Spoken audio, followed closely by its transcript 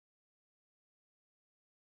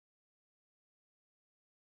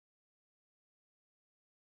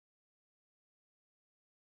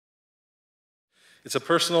It's a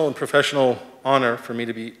personal and professional honor for me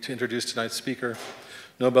to introduce tonight's speaker,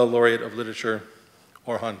 Nobel Laureate of Literature,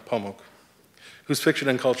 Orhan Pamuk, whose fiction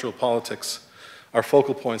and cultural politics are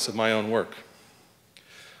focal points of my own work.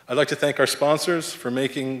 I'd like to thank our sponsors for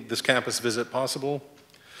making this campus visit possible: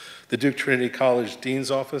 the Duke Trinity College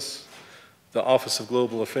Dean's Office, the Office of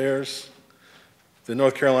Global Affairs, the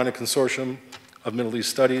North Carolina Consortium of Middle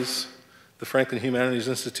East Studies, the Franklin Humanities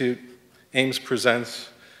Institute, Ames Presents,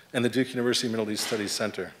 and the Duke University Middle East Studies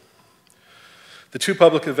Center. The two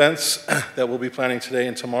public events that we'll be planning today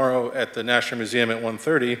and tomorrow at the National Museum at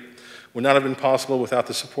 1:30 would not have been possible without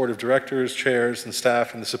the support of directors, chairs, and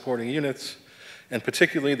staff in the supporting units, and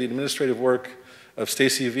particularly the administrative work of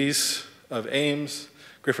Stacy Weiss of Ames,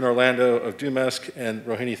 Griffin Orlando of DUMESC, and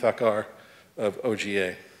Rohini Thakkar of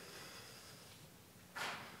OGA.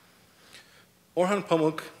 Orhan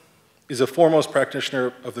Pamuk is a foremost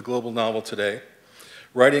practitioner of the global novel today,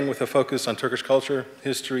 writing with a focus on Turkish culture,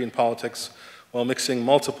 history, and politics, while mixing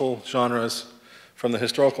multiple genres from the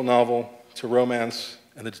historical novel to romance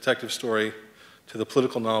and the detective story to the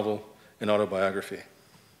political novel and autobiography.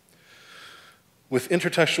 With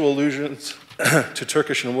intertextual allusions to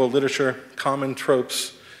Turkish and world literature, common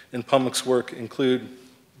tropes in Pamuk's work include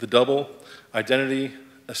the double, identity,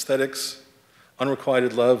 aesthetics,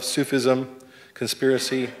 unrequited love, Sufism,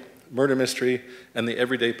 conspiracy, murder mystery, and the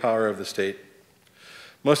everyday power of the state.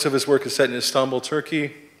 Most of his work is set in Istanbul,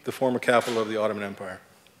 Turkey, the former capital of the Ottoman Empire.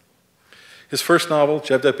 His first novel,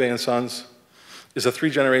 Cevdet Bey and Sons, is a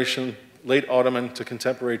three-generation late Ottoman to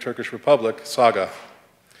contemporary Turkish Republic saga.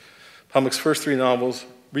 Pamuk's first three novels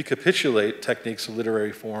recapitulate techniques of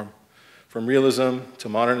literary form, from realism to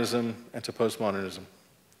modernism and to postmodernism.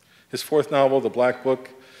 His fourth novel, The Black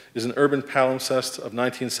Book, is an urban palimpsest of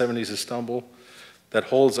 1970s Istanbul that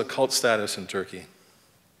holds a cult status in Turkey.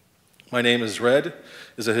 My Name is Red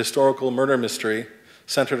is a historical murder mystery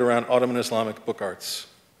centered around Ottoman Islamic book arts.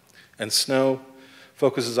 And Snow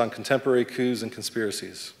focuses on contemporary coups and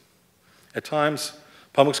conspiracies. At times,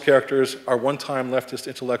 Pamuk's characters are one-time leftist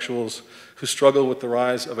intellectuals who struggle with the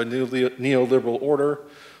rise of a new neoliberal order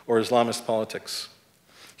or Islamist politics.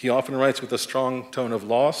 He often writes with a strong tone of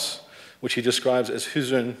loss, which he describes as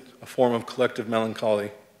huzn, a form of collective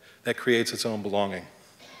melancholy that creates its own belonging.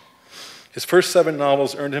 His first 7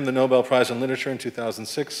 novels earned him the Nobel Prize in Literature in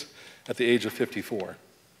 2006 at the age of 54.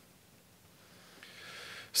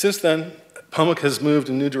 Since then, Pamuk has moved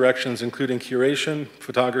in new directions, including curation,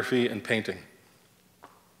 photography, and painting.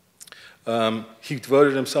 He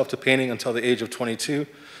devoted himself to painting until the age of 22,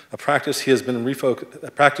 a practice he has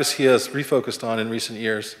refocused on in recent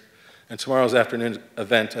years, and tomorrow's afternoon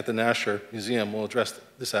event at the Nasher Museum will address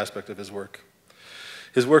this aspect of his work.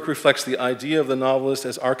 His work reflects the idea of the novelist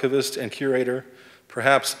as archivist and curator,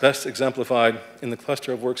 perhaps best exemplified in the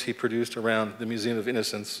cluster of works he produced around the Museum of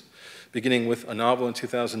Innocence, beginning with a novel in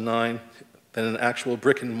 2009, then an actual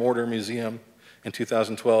brick-and-mortar museum in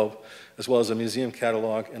 2012, as well as a museum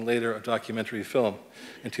catalog and later a documentary film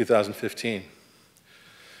in 2015.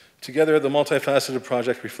 Together, the multifaceted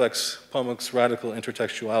project reflects Pamuk's radical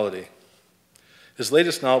intertextuality. His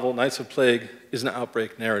latest novel, Nights of Plague, is an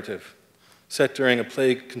outbreak narrative, set during a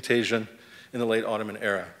plague contagion in the late Ottoman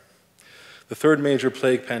era. The third major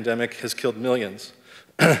plague pandemic has killed millions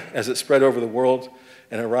as it spread over the world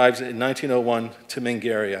and arrives in 1901 to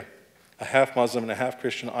Mingheria, a half-Muslim and a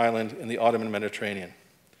half-Christian island in the Ottoman Mediterranean.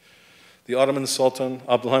 The Ottoman Sultan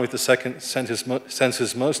Abdülhamit II sends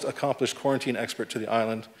his most accomplished quarantine expert to the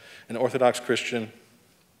island, an Orthodox Christian.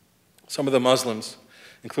 Some of the Muslims,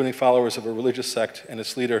 including followers of a religious sect and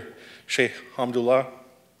its leader, Sheikh Hamdullah,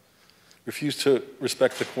 refused to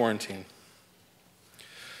respect the quarantine.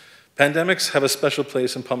 Pandemics have a special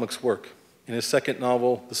place in Pamuk's work. In his second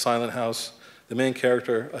novel, The Silent House, the main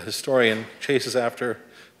character, a historian, chases after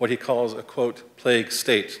what he calls a, quote, plague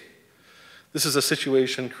state. This is a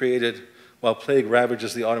situation created while plague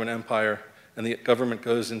ravages the Ottoman Empire and the government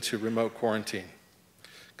goes into remote quarantine.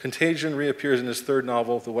 Contagion reappears in his third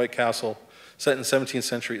novel, The White Castle, set in 17th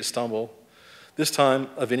century Istanbul. This time,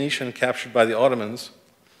 a Venetian captured by the Ottomans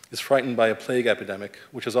is frightened by a plague epidemic,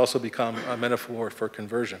 which has also become a metaphor for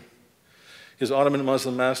conversion. His Ottoman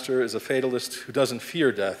Muslim master is a fatalist who doesn't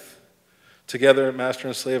fear death. Together, master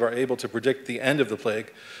and slave are able to predict the end of the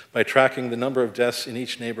plague by tracking the number of deaths in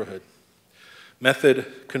each neighborhood.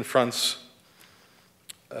 Method confronts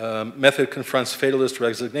fatalist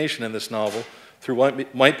resignation in this novel through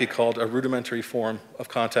what might be called a rudimentary form of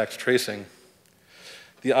contact tracing.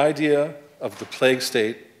 The idea of the plague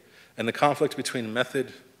state and the conflict between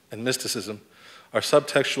method and mysticism are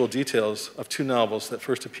subtextual details of two novels that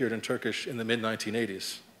first appeared in Turkish in the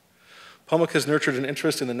mid-1980s. Pamuk has nurtured an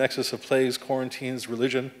interest in the nexus of plagues, quarantines,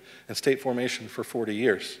 religion, and state formation for 40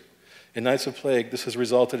 years. In Nights of Plague, this has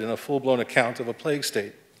resulted in a full-blown account of a plague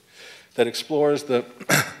state that explores the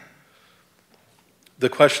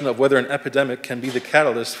question of whether an epidemic can be the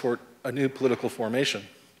catalyst for a new political formation.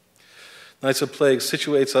 Nights of Plague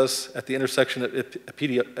situates us at the intersection of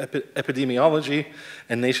epidemiology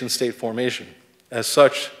and nation-state formation. As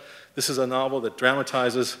such, this is a novel that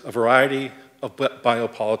dramatizes a variety of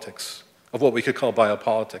biopolitics, of what we could call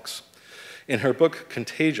biopolitics. In her book,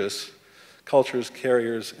 Contagious, Cultures,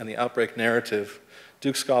 Carriers, and the Outbreak Narrative,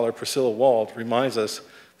 Duke scholar Priscilla Wald reminds us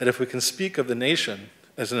that if we can speak of the nation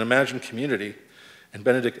as an imagined community, in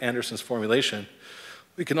Benedict Anderson's formulation,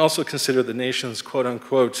 we can also consider the nation's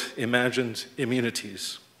quote-unquote imagined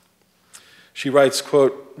immunities. She writes,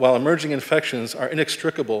 quote, while emerging infections are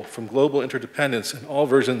inextricable from global interdependence in all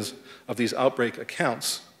versions of these outbreak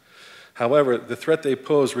accounts, however, the threat they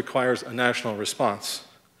pose requires a national response.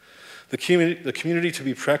 The community to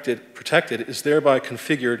be protected is thereby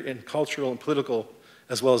configured in cultural and political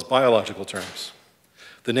as well as biological terms.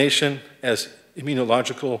 The nation as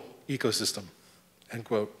immunological ecosystem, end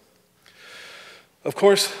quote. Of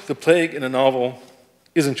course, the plague in a novel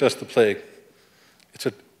isn't just the plague.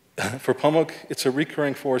 For Pamuk, it's a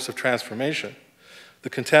recurring force of transformation.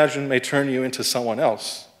 The contagion may turn you into someone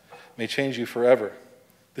else, may change you forever.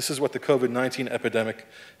 This is what the COVID-19 epidemic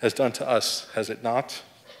has done to us, has it not?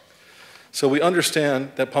 So we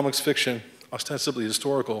understand that Pamuk's fiction, ostensibly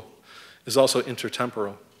historical, is also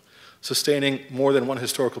intertemporal, sustaining more than one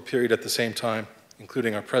historical period at the same time,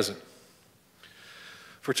 including our present.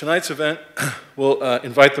 For tonight's event, we'll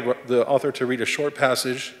invite the author to read a short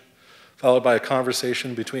passage, followed by a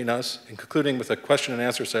conversation between us, and concluding with a question and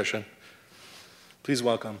answer session. Please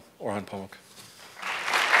welcome Orhan Pamuk.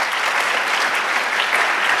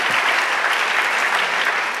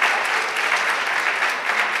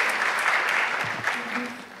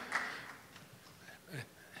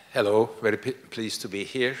 Hello, very pleased to be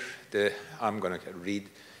here. I'm going to read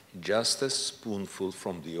just a spoonful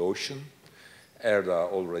from the ocean.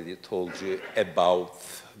 Erdağ already told you about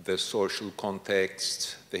the social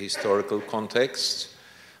context, the historical context.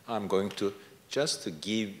 I'm going to just to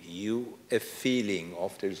give you a feeling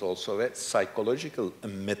of there's also a psychological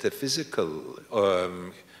and metaphysical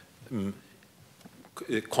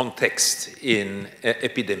context in an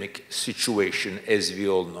epidemic situation, as we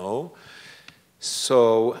all know.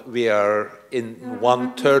 So we are in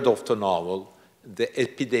 1/3 of the novel, the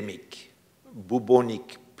epidemic,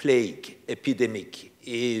 bubonic plague epidemic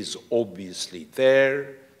is obviously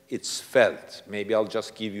there, it's felt. Maybe I'll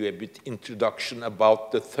just give you a bit introduction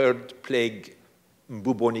about the third plague,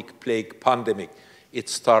 bubonic plague pandemic. It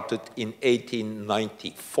started in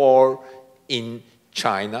 1894 in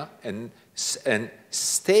China and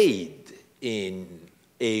stayed in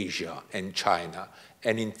Asia and China.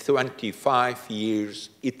 And in 25 years,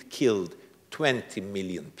 it killed 20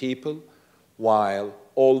 million people, while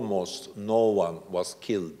almost no one was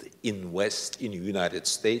killed in West, in the United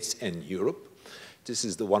States and Europe. This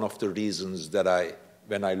is one of the reasons that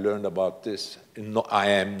when I learned about this, I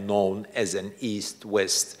am known as an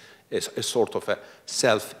East-West, as a sort of a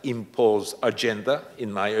self-imposed agenda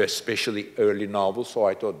in my especially early novels, so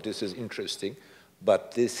I thought this is interesting.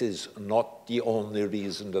 But this is not the only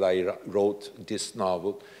reason that I wrote this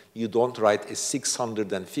novel. You don't write a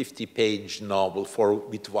 650-page novel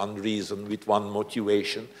with one reason, with one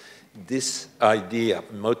motivation. This idea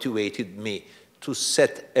motivated me to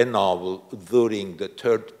set a novel during the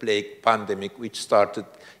third plague pandemic, which started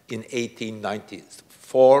in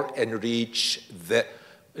 1894 and reached the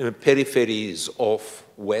peripheries of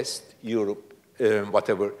West Europe,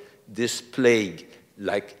 whatever. This plague,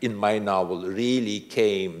 like in my novel, really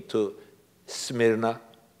came to Smyrna,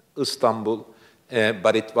 Istanbul,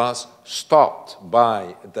 but it was stopped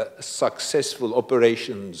by the successful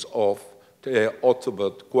operations of the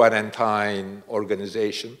Ottoman Quarantine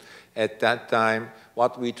Organization. At that time,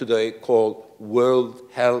 what we today call World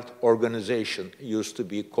Health Organization used to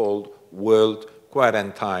be called World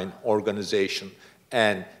Quarantine Organization,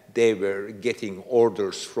 and they were getting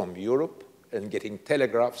orders from Europe and getting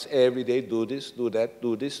telegraphs every day, do this, do that,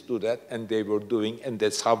 do this, do that, and they were doing, and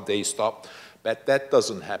that's how they stopped. But that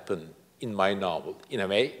doesn't happen in my novel. In a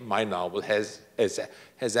way, my novel has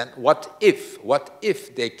an what if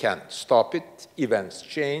they can stop it, events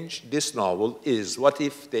change. This novel is what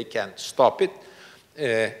if they can stop it,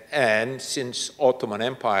 and since Ottoman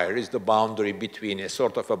Empire is the boundary between, a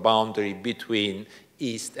sort of a boundary between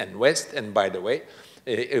East and West, and by the way,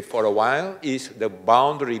 for a while, is the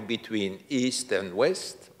boundary between East and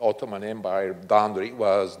West. Ottoman Empire boundary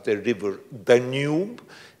was the river Danube,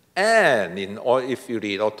 And if you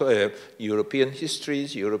read European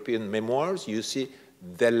histories, European memoirs, you see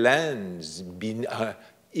the lands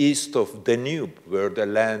east of Danube were the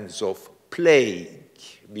lands of plague,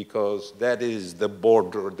 because that is the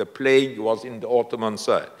border. The plague was in the Ottoman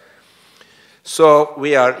side. So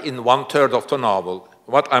we are in 1/3 of the novel.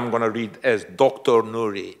 What I'm going to read as Dr.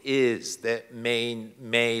 Nuri is the main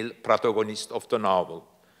male protagonist of the novel.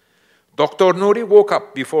 Dr. Nuri woke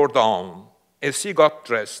up before dawn. As he got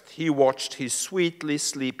dressed, he watched his sweetly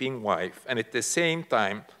sleeping wife, and at the same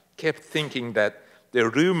time kept thinking that the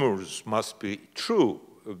rumors must be true,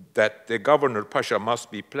 that the governor Pasha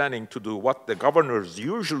must be planning to do what the governors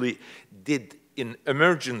usually did in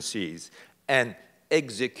emergencies and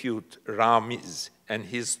execute Ramiz and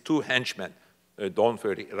his 2 henchmen. Don't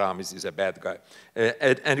worry, Ramiz is a bad guy.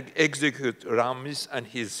 And execute Ramiz and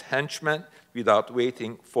his henchmen without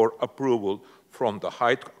waiting for approval from the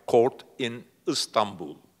High Court in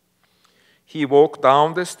Istanbul. He walked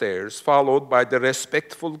down the stairs, followed by the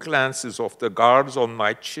respectful glances of the guards on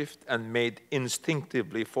night shift, and made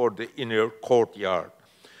instinctively for the inner courtyard.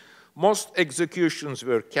 Most executions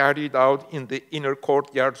were carried out in the inner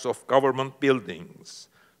courtyards of government buildings,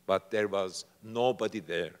 but there was nobody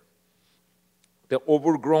there. The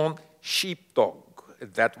overgrown sheepdog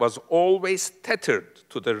that was always tethered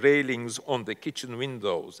to the railings on the kitchen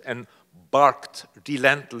windows and barked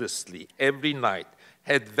relentlessly every night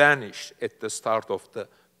had vanished at the start of the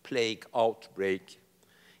plague outbreak.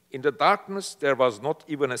 In the darkness, there was not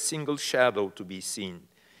even a single shadow to be seen.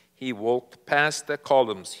 He walked past the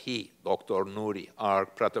columns, Dr. Nuri, our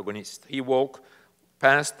protagonist, he walked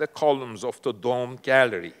past the columns of the domed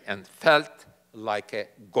gallery and felt like a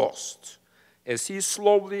ghost. As he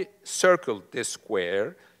slowly circled the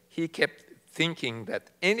square, he kept thinking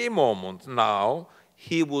that any moment now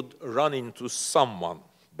he would run into someone,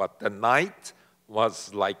 but the night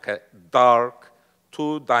was like a dark,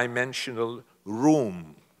 2-dimensional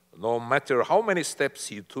room. No matter how many steps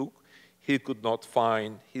he took, he could not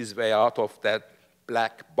find his way out of that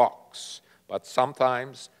black box. But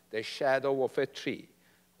sometimes the shadow of a tree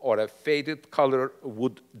or a faded color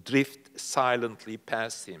would drift silently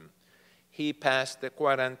past him. He passed the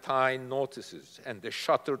quarantine notices and the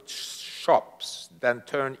shuttered shops, then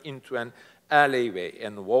turned into an alleyway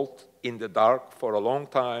and walked in the dark for a long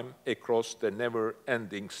time across the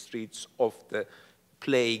never-ending streets of the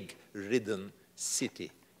plague-ridden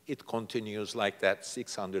city. It continues like that,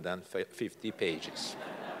 650 pages.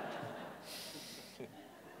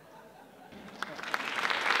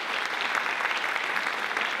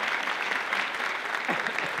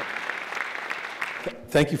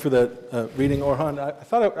 Thank you for that reading, Orhan. I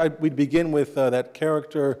thought we'd begin with that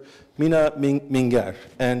character, Mina Mingheria.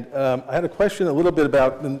 And I had a question a little bit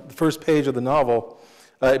about the first page of the novel.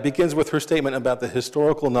 It begins with her statement about the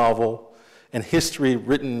historical novel and history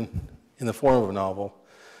written in the form of a novel.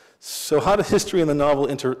 So how does history and the novel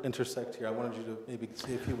intersect here? I wanted you to maybe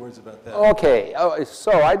say a few words about that. Okay,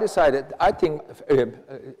 so I decided, I think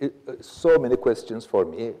so many questions for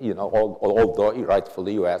me, you know, although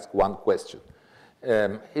rightfully you ask one question.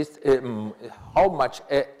 How much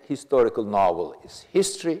a historical novel is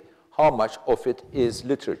history, how much of it is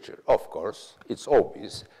literature? Of course, it's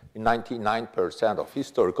obvious, 99% of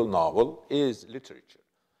historical novel is literature.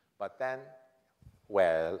 But then,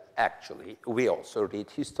 well, actually, we also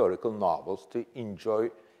read historical novels to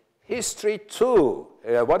enjoy history too.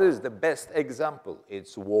 What is the best example?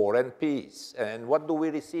 It's War and Peace. And what do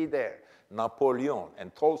we see there? Napoleon.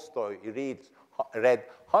 And Tolstoy read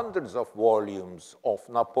hundreds of volumes of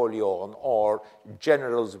Napoleon or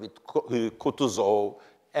generals with Kutuzov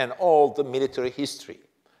and all the military history.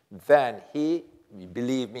 Then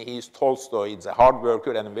believe me, he's Tolstoy, he's a hard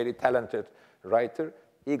worker and a very talented writer.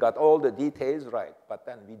 He got all the details right, but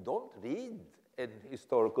then we don't read a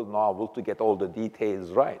historical novel to get all the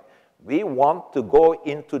details right. We want to go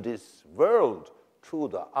into this world through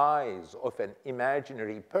the eyes of an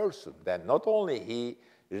imaginary person. Then not only he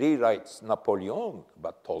rewrites Napoleon,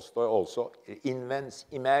 but Tolstoy also invents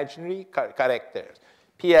imaginary characters.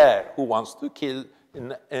 Pierre, who wants to kill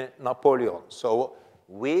Napoleon. So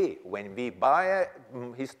when we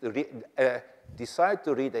decide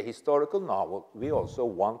to read a historical novel, we also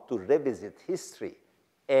want to revisit history,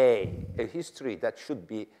 a history that should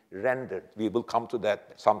be rendered. We will come to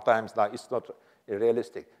that sometimes. Now it's not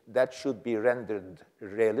realistic. That should be rendered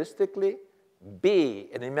realistically. B,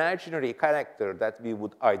 an imaginary character that we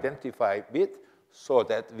would identify with, so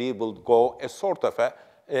that we will go a sort of a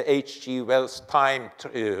H.G. Wells time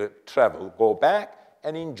travel, go back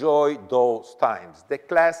and enjoy those times. The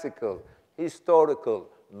classical historical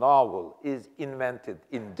novel is invented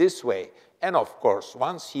in this way. And of course,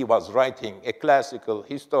 once he was writing a classical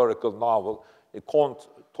historical novel,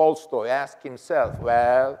 Tolstoy asked himself,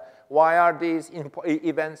 well, why are these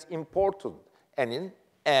events important?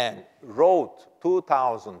 And wrote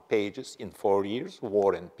 2,000 pages in 4 years,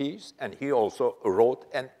 War and Peace, and he also wrote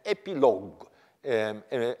an epilogue, an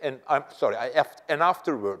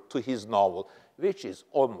afterword to his novel, which is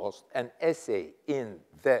almost an essay in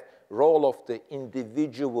the role of the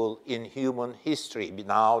individual in human history.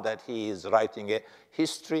 Now that he is writing a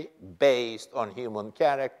history based on human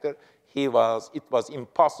character, it was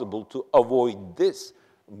impossible to avoid this,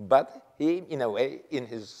 but he, in a way, in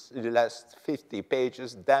his last 50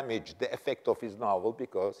 pages, damaged the effect of his novel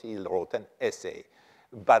because he wrote an essay.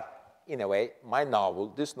 But in a way,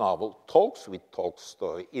 this novel, talks with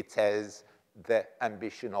Tolstoy. It has the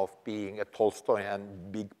ambition of being a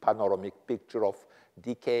Tolstoyan big panoramic picture of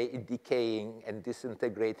decaying and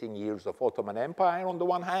disintegrating years of Ottoman Empire on the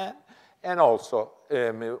one hand, and also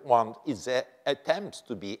one is attempts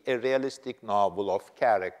to be a realistic novel of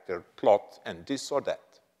character, plot, and this or that.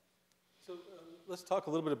 So let's talk a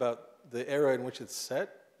little bit about the era in which it's set,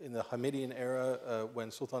 in the Hamidian era,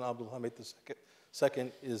 when Sultan Abdülhamit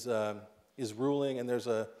II is ruling, and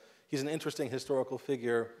he's an interesting historical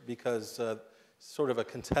figure because sort of a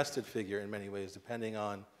contested figure in many ways, depending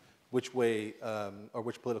on which way or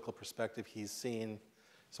which political perspective he's seen.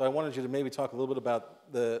 So I wanted you to maybe talk a little bit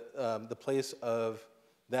about the place of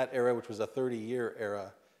that era, which was a 30-year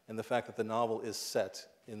era, and the fact that the novel is set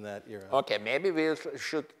in that era. Okay, maybe we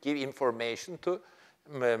should give information to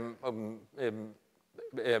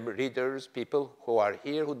readers, people who are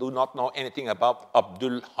here who do not know anything about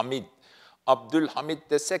Abdülhamid. Abdülhamid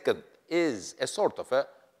II is a sort of a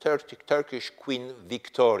Turkish Queen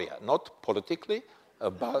Victoria, not politically,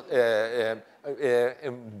 but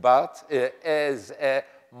as a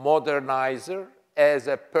modernizer, as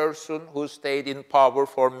a person who stayed in power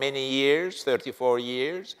for many years, 34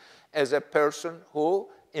 years, as a person who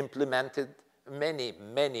implemented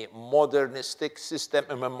many modernistic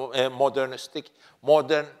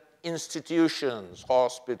modern institutions,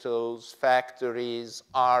 hospitals, factories,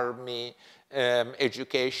 army,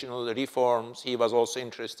 educational reforms. He was also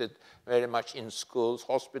interested very much in schools,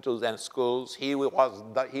 hospitals and schools. He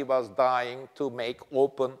was dying to make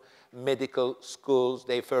open medical schools.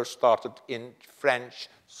 They first started in French,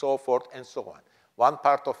 so forth and so on. One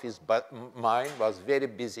part of his mind was very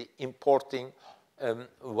busy importing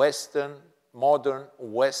modern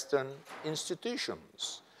Western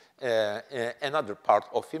institutions. Another part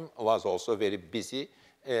of him was also very busy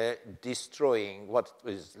destroying what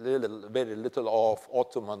was very little of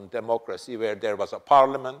Ottoman democracy, where there was a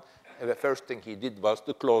parliament. And the first thing he did was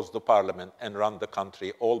to close the parliament and run the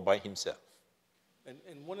country all by himself.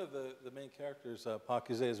 And one of the main characters,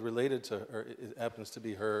 Pakize, is related to her, it happens to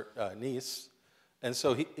be her niece. And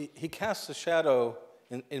so he casts a shadow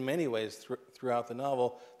in many ways throughout the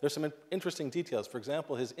novel. There's some interesting details. For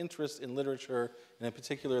example, his interest in literature, and in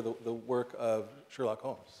particular the work of Sherlock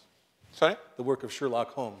Holmes. Sorry? The work of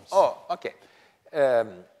Sherlock Holmes. Oh, okay.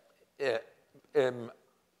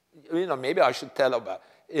 Maybe I should tell about.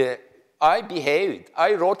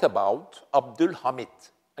 I wrote about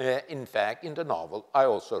Abdülhamid. In fact, in the novel, I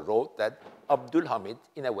also wrote that Abdülhamid,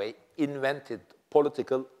 in a way, invented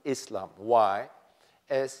political Islam. Why?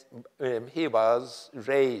 As he was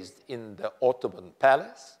raised in the Ottoman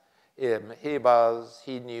palace, he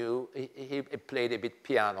played a bit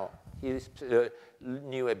piano, he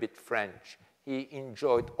knew a bit French, he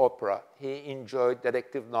enjoyed opera, he enjoyed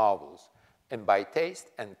detective novels, and by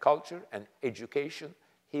taste and culture and education,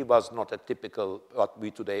 he was not a typical, what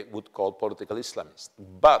we today would call political Islamist.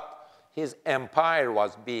 But his empire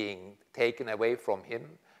was being taken away from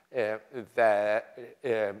him, that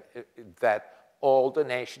all the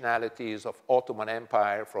nationalities of Ottoman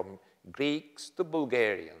Empire, from Greeks to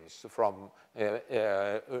Bulgarians, from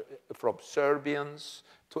Serbians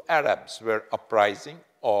to Arabs, were uprising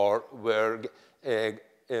or were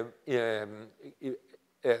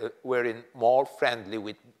more friendly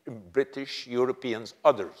with British, Europeans,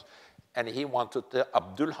 others. And he wanted,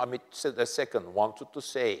 Abdülhamid II wanted to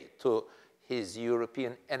say to his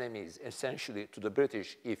European enemies, essentially to the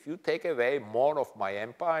British, if you take away more of my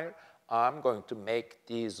empire, I'm going to make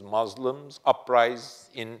these Muslims uprise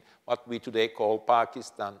in what we today call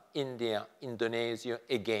Pakistan, India, Indonesia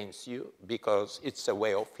against you, because it's a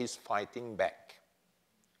way of his fighting back.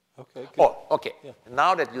 Okay, good. Oh, okay. Yeah.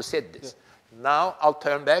 Now that you said this, now I'll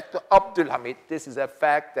turn back to Abdülhamid. This is a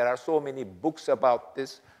fact. There are so many books about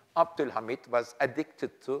this. Abdülhamid was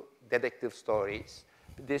addicted to detective stories.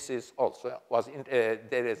 This is also,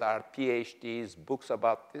 there is our PhD's books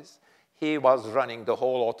about this. He was running the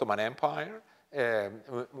whole Ottoman Empire,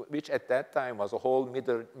 which at that time was a whole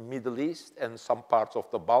Middle East and some parts of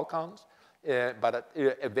the Balkans. But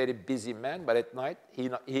a very busy man, but at night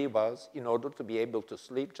he was, in order to be able to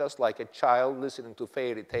sleep, just like a child listening to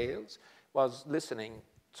fairy tales, was listening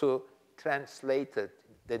to translated,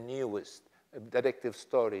 the newest detective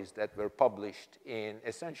stories that were published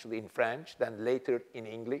essentially in French, then later in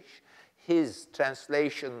English. His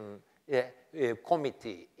translation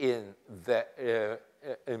committee in the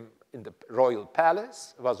royal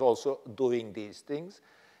palace was also doing these things.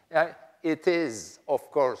 It is,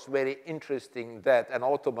 of course, very interesting that an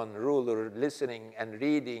Ottoman ruler listening and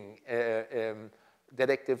reading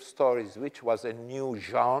detective stories, which was a new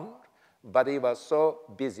genre, but he was so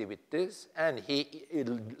busy with this, and he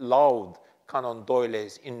loved Conan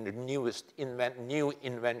Doyle's new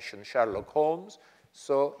invention, Sherlock Holmes.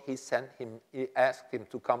 So he asked him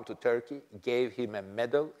to come to Turkey, gave him a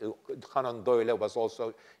medal. Conan Doyle was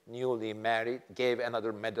also newly married, gave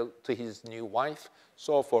another medal to his new wife,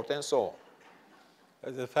 so forth and so on.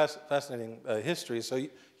 It's a fascinating history. So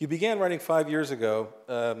you began writing 5 years ago.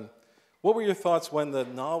 What were your thoughts when the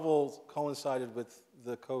novel coincided with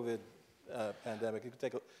the COVID pandemic? You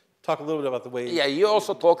could talk a little bit about the way... Yeah, you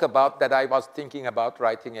also talk about that I was thinking about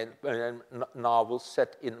writing a novel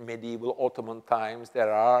set in medieval Ottoman times.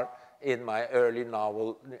 There are, in my early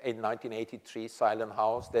novel, in 1983, Silent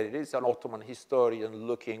House, there is an Ottoman historian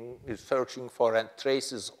searching for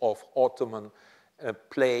traces of Ottoman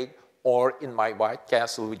plague, or in my White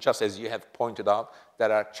Castle, just as you have pointed out,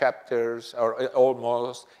 there are chapters, or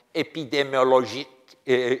almost epidemiologic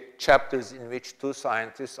chapters in which two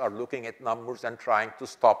scientists are looking at numbers and trying to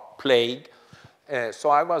stop plague. So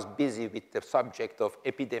I was busy with the subject of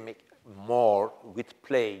epidemic more with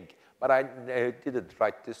plague, but I didn't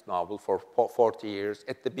write this novel for 40 years.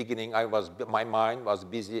 At the beginning, my mind was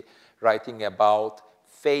busy writing about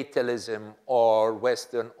fatalism or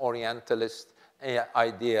Western Orientalist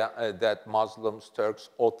idea that Muslims, Turks,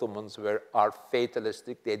 Ottomans are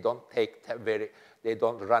fatalistic. They don't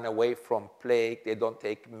run away from plague. They don't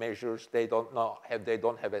take measures. They don't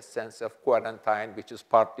have a sense of quarantine, which is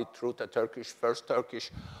partly true. The first Turkish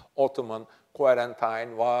Ottoman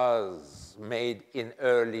quarantine was made in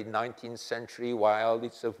early 19th century, while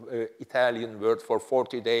it's an Italian word for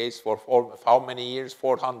 40 days, for how many years?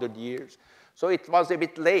 400 years. So it was a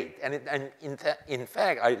bit late, and in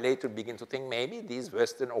fact, I later begin to think maybe these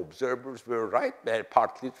Western observers were right.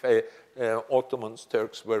 Partly Ottomans,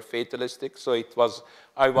 Turks were fatalistic, so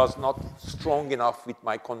I was not strong enough with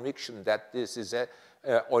my conviction that this is a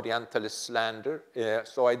Orientalist slander,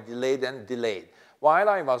 so I delayed and delayed. While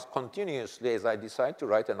I was continuously, as I decided to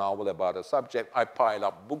write a novel about a subject, I pile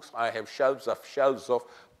up books. I have shelves of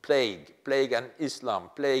plague and Islam,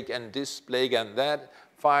 plague and this, plague and that.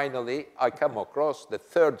 Finally, I come across the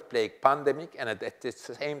third plague pandemic, and at the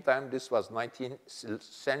same time, this was 19th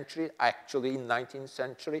century. Actually, in 19th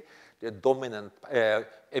century, the dominant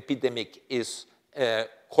epidemic is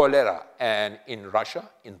cholera, and in Russia,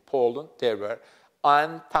 in Poland, there were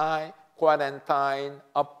anti-quarantine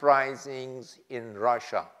uprisings in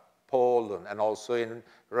Russia, Poland, and also in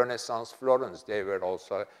Renaissance Florence, there were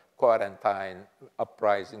also quarantine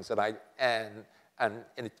uprisings, and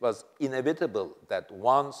it was inevitable that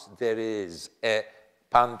once there is a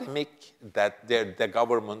pandemic, that the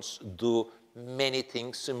governments do many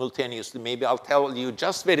things simultaneously. Maybe I'll tell you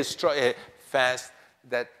just very fast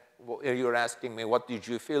that you're asking me, what did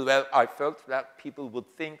you feel? Well, I felt that people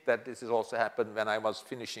would think that this has also happened when I was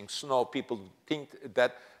finishing Snow. People think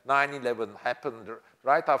that 9/11 happened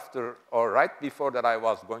right after or right before that I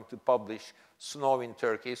was going to publish Snow in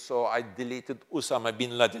Turkey, so I deleted Osama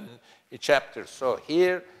bin Laden chapter. So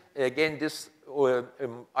here, again,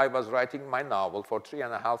 I was writing my novel for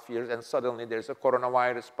 3.5 years, and suddenly there's a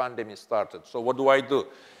coronavirus pandemic started. So what do?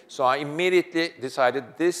 So I immediately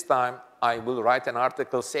decided this time I will write an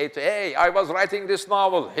article, hey, I was writing this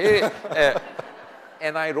novel. Hey.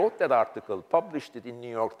 And I wrote that article, published it in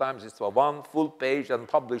New York Times. It's one full page and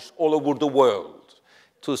published all over the world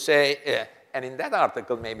to say, and in that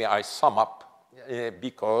article, maybe I sum up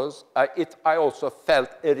because I also felt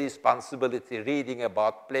a responsibility reading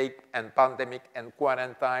about plague and pandemic and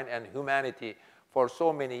quarantine and humanity for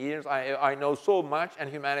so many years. I know so much, and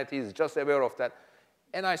humanity is just aware of that.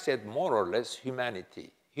 And I said, more or less, human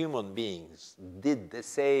beings did the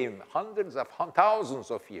same hundreds of thousands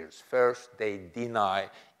of years. First, they deny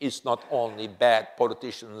it's not only bad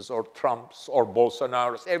politicians or Trumps or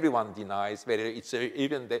Bolsonaros. Everyone denies.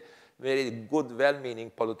 Even the very good, well-meaning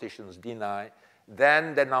politicians deny.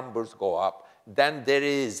 Then the numbers go up. Then there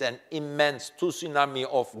is an immense tsunami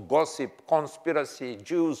of gossip, conspiracy.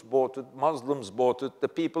 Jews bought it, Muslims bought it, the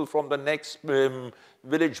people from the next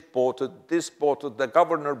village bought it, this bought it, the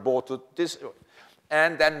governor bought it, this.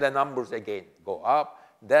 And then the numbers again go up.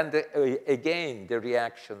 Then again the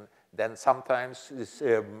reaction. Then sometimes this,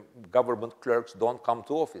 government clerks don't come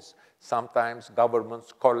to office. Sometimes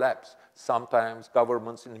governments collapse. Sometimes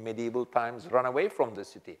governments in medieval times run away from the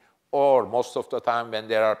city. Or most of the time when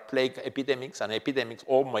there are plague epidemics, and epidemics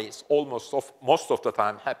most of the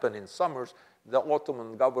time happen in summers, the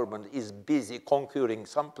Ottoman government is busy conquering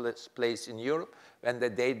some place in Europe. When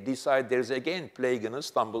they decide there's again plague in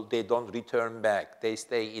Istanbul, they don't return back. They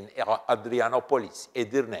stay in Adrianopolis,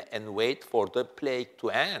 Edirne, and wait for the plague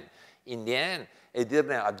to end. In the end,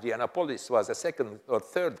 Edirne, Adrianopolis was the second or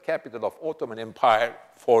third capital of Ottoman Empire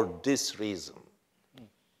for this reason.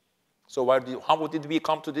 So how did we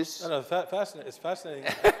come to this? No, fascinating. It's fascinating.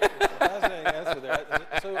 It's a fascinating answer there.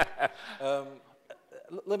 So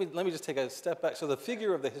let me just take a step back. So the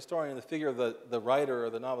figure of the historian, the figure of the writer or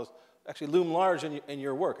the novelist, actually loom large in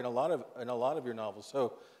your work, in a lot of your novels.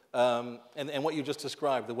 So and what you just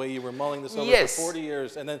described, the way you were mulling this over for 40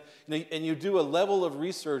 years, and then and you do a level of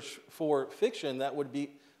research for fiction that would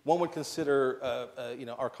be. One would consider,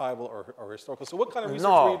 archival or historical. So what kind of research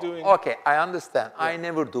were you doing? Okay, I understand. Yeah. I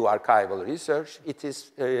never do archival research. It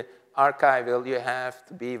is archival. You have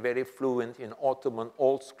to be very fluent in Ottoman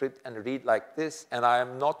old script and read like this. And I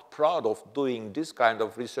am not proud of doing this kind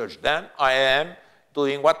of research. Then I am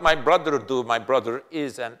doing what my brother do. My brother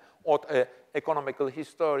is an economical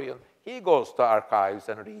historian. He goes to archives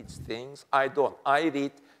and reads things. I don't. I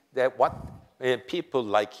read what people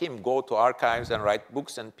like him go to archives and write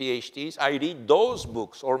books and PhDs. I read those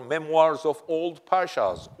books or memoirs of old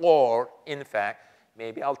pashas. Or, in fact,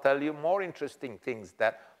 maybe I'll tell you more interesting things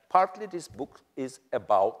that partly this book is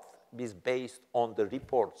based on the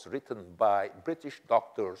reports written by British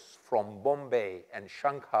doctors from Bombay and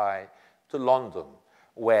Shanghai to London,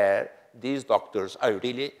 where these doctors, I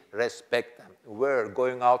really respect them, were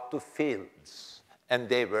going out to fields. And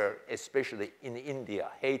they were, especially in India,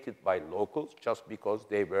 hated by locals just because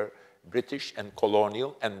they were British and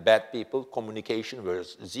colonial and bad people. Communication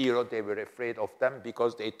was zero. They were afraid of them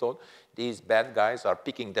because they thought these bad guys are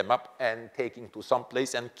picking them up and taking to some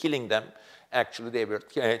place and killing them. Actually, they were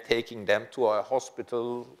taking them to a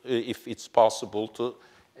hospital, if it's possible, to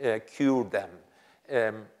cure them.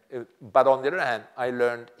 But on the other hand, I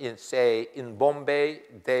learned in Bombay,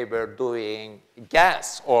 they were doing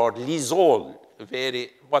gas or lizol,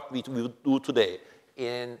 what we do today.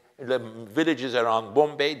 In the villages around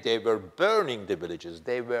Bombay, they were burning the villages.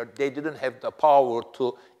 They didn't have the power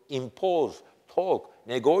to impose, talk,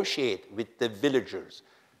 negotiate with the villagers.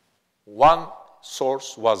 One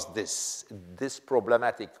source was this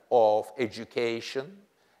problematic of education,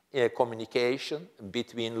 communication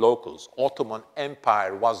between locals. Ottoman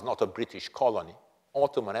Empire was not a British colony.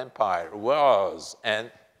 Ottoman Empire was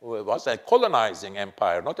a colonizing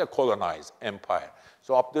empire, not a colonized empire.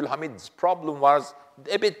 So Abdülhamid's problem was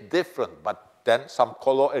a bit different, but then some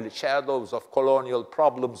shadows of colonial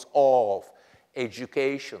problems of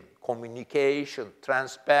education, communication,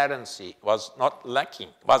 transparency was lacking.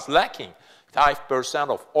 5%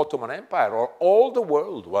 of Ottoman Empire, or all the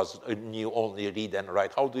world knew only read and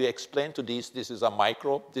write. How do you explain to these? This is a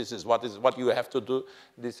microbe. This is what you have to do.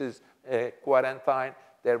 This is quarantine.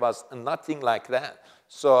 There was nothing like that.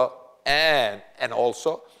 So, and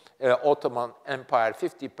also, Ottoman Empire,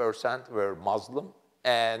 50% were Muslim,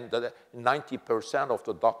 and 90% of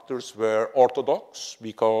the doctors were Orthodox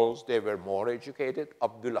because they were more educated.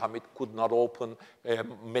 Abdülhamid could not open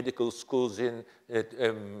medical schools in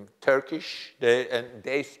Turkish, and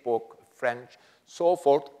they spoke French, so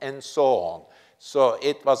forth and so on. So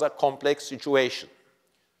it was a complex situation.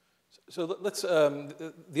 So let's,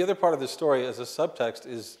 the other part of the story as a subtext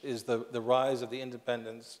is the rise of the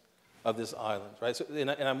independence of this island, right? So, and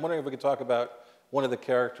I'm wondering if we could talk about one of the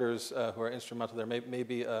characters who are instrumental there,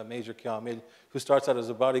 maybe Major Kamil, who starts out as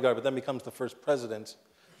a bodyguard but then becomes the first president.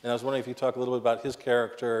 And I was wondering if you talk a little bit about his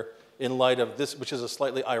character in light of this, which is a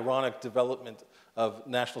slightly ironic development of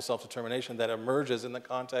national self-determination that emerges in the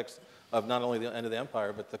context of not only the end of the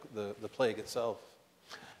empire, but the plague itself.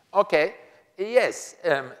 Okay. Yes,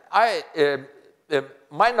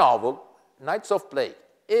 my novel, Nights of Plague,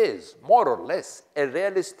 is more or less a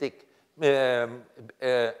realistic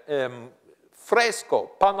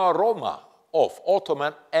fresco, panorama of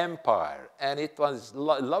Ottoman Empire, and it was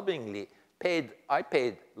I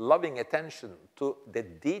paid loving attention to the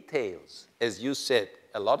details. As you said,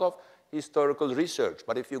 a lot of historical research.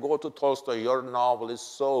 But if you go to Tolstoy, your novel is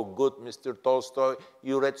so good, Mr. Tolstoy.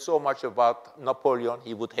 You read so much about Napoleon,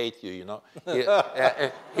 he would hate you, you know.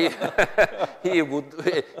 He would,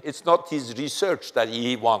 it's not his research that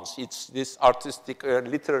he wants. It's this artistic,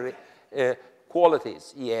 literary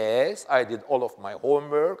qualities. Yes, I did all of my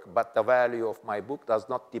homework, but the value of my book does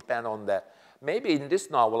not depend on that. Maybe in this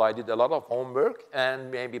novel I did a lot of homework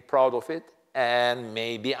and maybe proud of it, and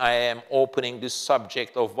maybe I am opening this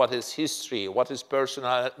subject of what is history, what is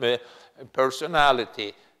personality,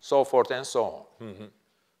 so forth and so on. Mm-hmm.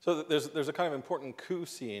 So there's a kind of important coup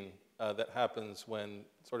scene that happens when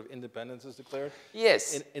sort of independence is declared.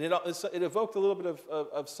 Yes. And it evoked a little bit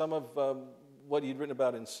of some of what you'd written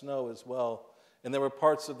about in Snow as well. And there were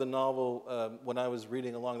parts of the novel when I was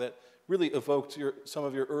reading along that really evoked some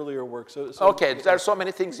of your earlier work. Okay, there are so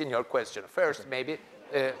many things in your question. First, maybe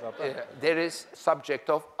there is subject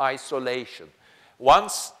of isolation.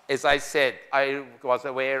 Once, as I said, I was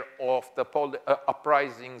aware of the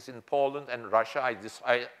uprisings in Poland and Russia.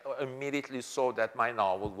 I immediately saw that my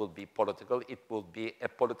novel will be political. It will be a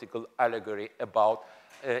political allegory about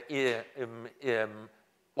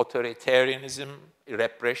authoritarianism,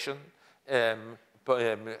 repression,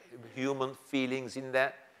 human feelings in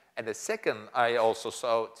that. And the second, I also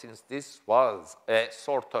saw, since this was a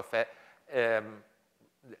sort of a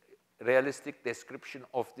realistic description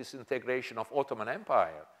of disintegration of Ottoman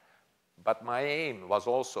Empire, but my aim was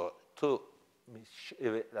also to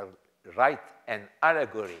write an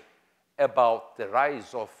allegory about the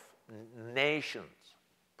rise of nations,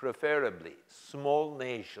 preferably small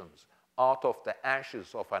nations, out of the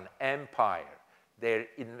ashes of an empire,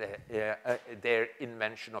 their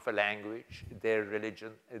invention of a language, their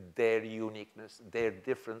religion, their uniqueness, their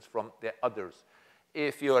difference from the others.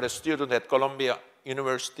 If you are a student at Columbia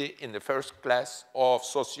University in the first class of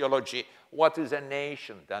sociology, what is a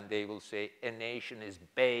nation? Then they will say a nation is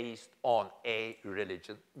based on A,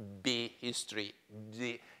 religion, B, history,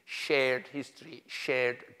 D, shared history,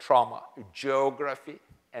 shared trauma, geography,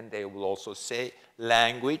 and they will also say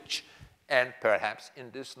language. And perhaps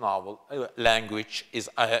in this novel, language is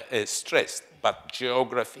stressed, but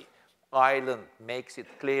geography, island makes it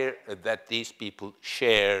clear that these people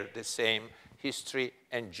share the same history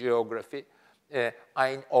and geography.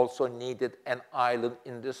 I also needed an island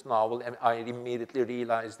in this novel, and I immediately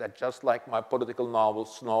realized that just like my political novel,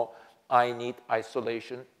 Snow, I need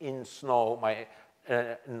isolation in Snow. My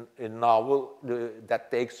novel that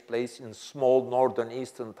takes place in small northern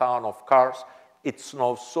eastern town of Kars. It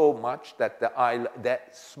snows so much that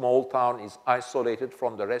that small town is isolated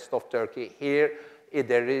from the rest of Turkey. Here,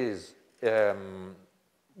 there is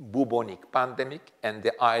bubonic pandemic, and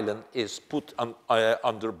the island is put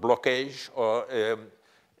under blockage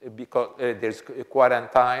because there's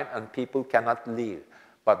quarantine and people cannot leave.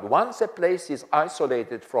 But once a place is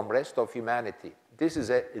isolated from rest of humanity, this is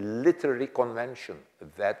a literary convention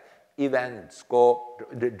that events go,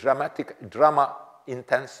 the drama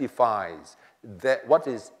intensifies. What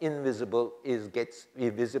is invisible gets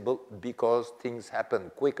visible because things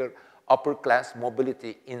happen quicker. Upper class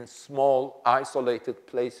mobility in small isolated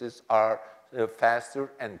places are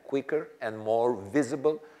faster and quicker and more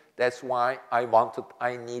visible. That's why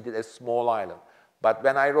I needed a small island. But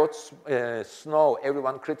when I wrote Snow,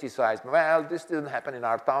 everyone criticized me. Well, this didn't happen in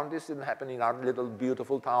our town. This didn't happen in our little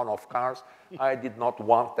beautiful town of Kars. I did not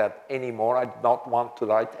want that anymore. I did not want to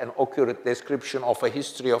write an accurate description of a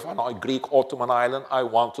history of a Greek Ottoman island. I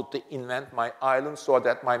wanted to invent my island so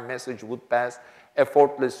that my message would pass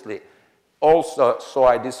effortlessly. Also, so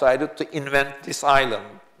I decided to invent this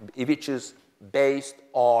island, which is based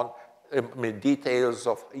on details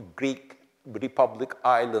of a Greek Republic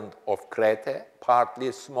island of Crete, partly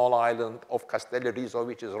a small island of Castellarizo,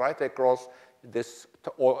 which is right across this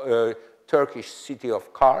Turkish city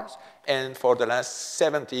of Kars. And for the last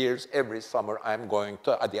 70 years, every summer, I'm going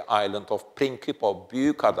to the island of Principe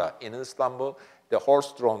Büyükada in Istanbul. The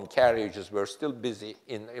horse-drawn carriages were still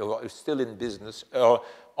still in business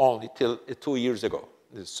only till 2 years ago.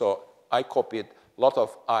 So I copied a lot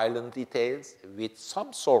of island details with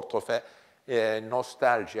some sort of a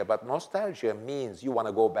nostalgia, but nostalgia means you want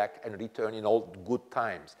to go back and return in old good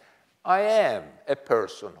times. I am a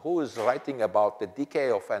person who is writing about the decay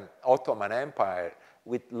of an Ottoman Empire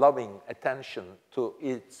with loving attention to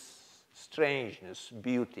its strangeness,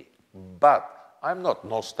 beauty, but I'm not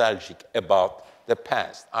nostalgic about the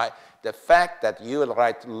past. The fact that you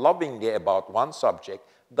write lovingly about one subject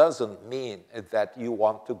doesn't mean that you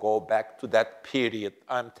want to go back to that period.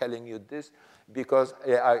 I'm telling you this because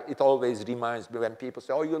it always reminds me when people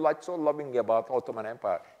say, oh, you like so lovingly about Ottoman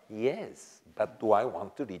Empire. Yes, but do I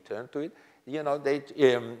want to return to it? you know,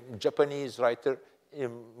 Japanese writer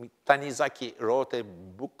Tanizaki wrote a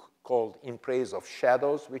book called In Praise of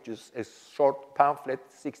Shadows, which is a short pamphlet,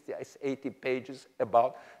 60, 80 pages,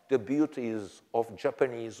 about the beauties of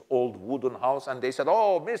Japanese old wooden house. And they said,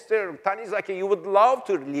 oh, Mr. Tanizaki, you would love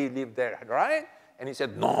to live there, right? And he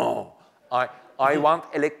said, no, I want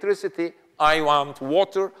electricity, I want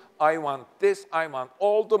water, I want this, I want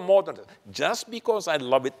all the modern. Just because I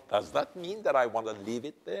love it, does that mean that I want to leave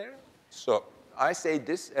it there? So I say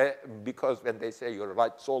this because when they say you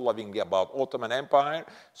write so lovingly about Ottoman Empire,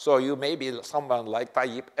 so you may be someone like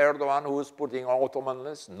Tayyip Erdogan who is putting on Ottoman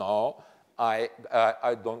list. No, I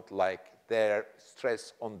don't like their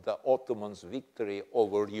stress on the Ottomans' victory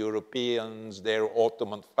over Europeans, their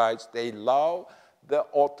Ottoman fights. They love the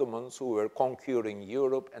Ottomans who were conquering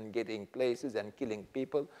Europe and getting places and killing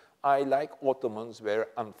people. I like Ottomans where,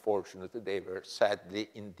 unfortunately, they were sadly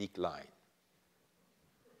in decline.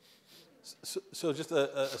 So just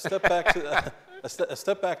a step back to a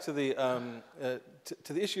step back to the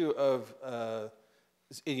issue of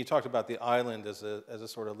you talked about the island as a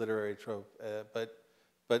sort of literary trope,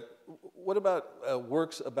 but what about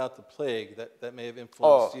works about the plague that may have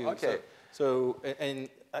influenced you? Okay. So and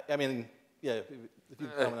I mean, yeah, if you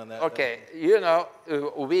could comment on that. Okay, you know,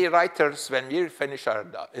 we writers, when we finish our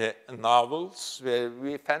novels,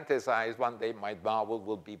 we fantasize one day my novel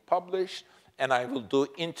will be published, and I will do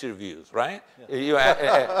interviews, right?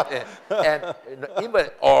 Yeah.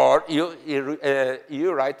 Or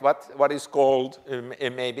you write what is called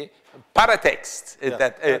maybe paratext,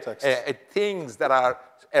 paratext. Things that are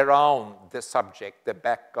around the subject, the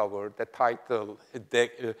back cover, the title.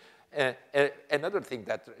 Another thing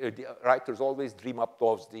that the writers always dream up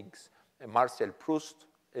those things. Marcel Proust,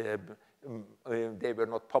 they were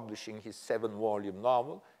not publishing his 7-volume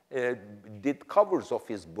novel. Did covers of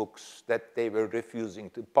his books that they were refusing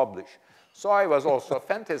to publish. So I was also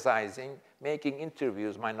fantasizing, making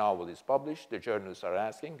interviews. My novel is published. The journalists are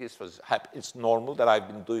asking. It's normal that I've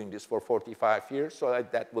been doing this for 45 years, so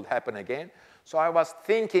that will happen again. So I was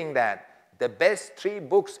thinking that the best 3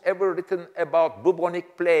 books ever written about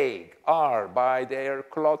bubonic plague are, by their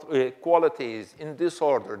qualities, in this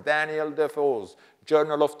order. Daniel Defoe's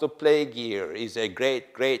Journal of the Plague Year is a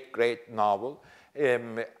great, great, great novel.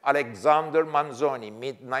 Alexander Manzoni,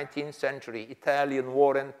 mid-19th century, Italian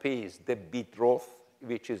War and Peace, The Betrothed,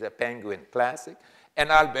 which is a Penguin classic, and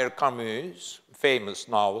Albert Camus' famous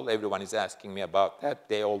novel, everyone is asking me about that,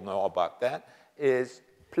 they all know about that, is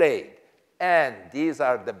Plague. And these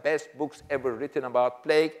are the best books ever written about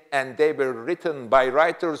plague, and they were written by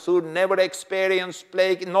writers who never experienced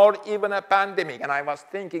plague, nor even a pandemic. And I was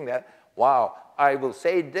thinking that, wow, I will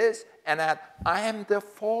say this, and that I am the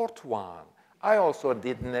 4th one. I also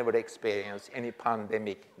did never experience any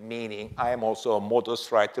pandemic, meaning I am also a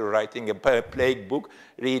modest writer writing a plague book,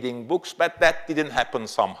 reading books, but that didn't happen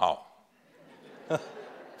somehow.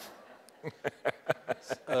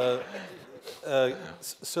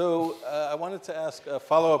 So I wanted to ask a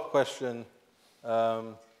follow-up question.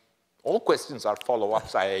 All questions are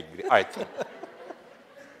follow-ups, I agree, I think.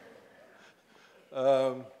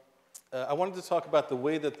 I wanted to talk about the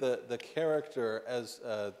way that the character as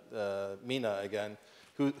Mina, again,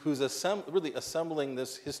 who's really assembling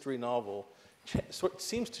this history novel,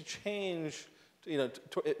 seems to change, you know,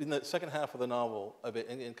 in the second half of the novel a bit,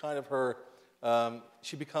 and kind of her,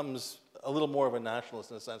 she becomes a little more of a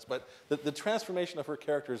nationalist in a sense, but the transformation of her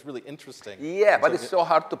character is really interesting. Yeah, but it's so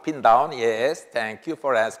hard to pin down. Yes, thank you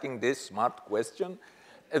for asking this smart question.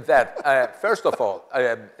 That, first of all,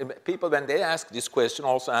 people, when they ask this question,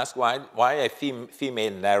 also ask why a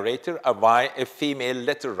female narrator, or why a female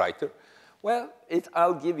letter writer. Well,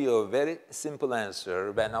 I'll give you a very simple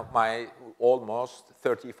answer. When almost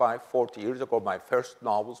 35, 40 years ago, my first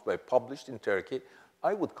novels were published in Turkey,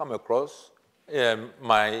 I would come across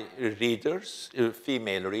my readers,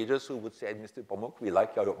 female readers, who would say, Mr. Pamuk, we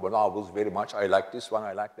like your novels very much. I like this one,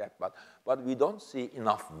 I like that, but we don't see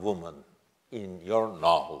enough women in your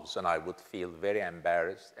novels. And I would feel very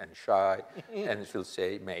embarrassed and shy, and she'll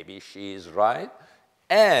say, maybe she is right.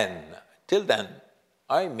 And till then,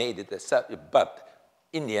 I made it a but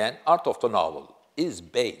in the end, art of the novel is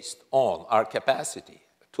based on our capacity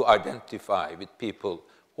to identify with people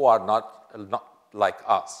who are not like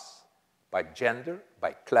us, by gender,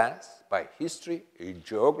 by class, by history,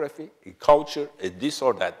 geography, culture, this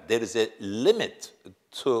or that. There is a limit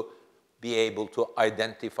to be able to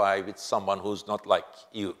identify with someone who's not like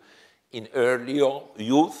you. In early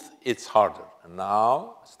youth, it's harder.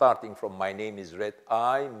 Now, starting from My Name is Red,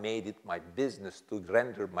 I made it my business to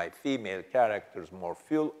render my female characters more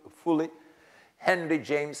fully. Henry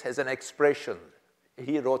James has an expression,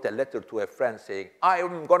 he wrote a letter to a friend saying, I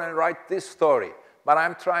am going to write this story, but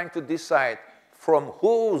I'm trying to decide from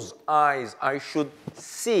whose eyes I should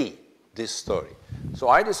see this story. So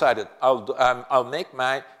I decided I'll make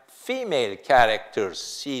my female characters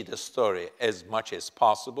see the story as much as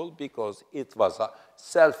possible because it was a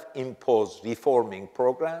self-imposed reforming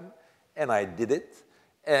program, and I did it.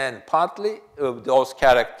 And partly those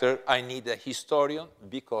characters, I need a historian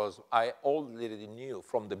because I already knew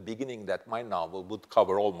from the beginning that my novel would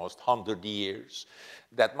cover almost 100 years,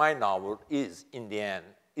 that my novel is, in the end,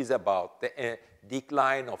 is about the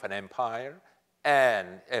decline of an empire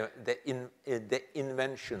and the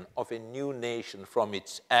invention of a new nation from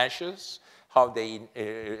its ashes, how they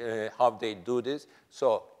do this.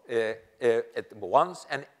 So once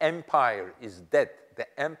an empire is dead,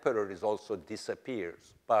 the emperor is also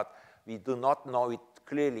disappears. But we do not know it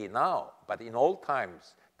clearly now. But in old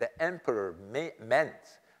times, the emperor meant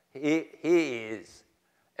he is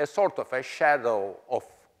a sort of a shadow of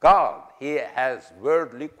God. He has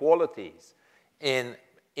worldly qualities. In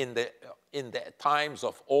the times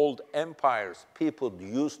of old empires, people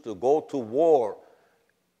used to go to war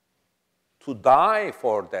to die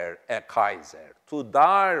for their Kaiser, to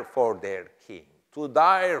die for their king, to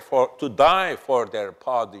die for their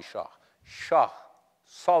padishah, shah,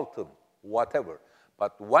 sultan, whatever.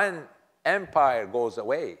 But when empire goes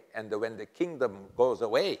away and when the kingdom goes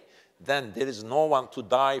away, then there is no one to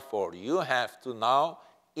die for. You have to now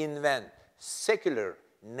invent secular,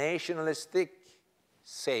 nationalistic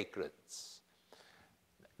sacreds.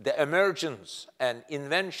 The emergence and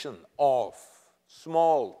invention of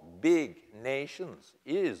small, big nations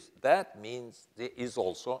means there is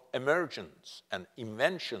also emergence and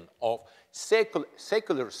invention of secular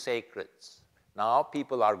sacreds. Now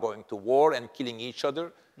people are going to war and killing each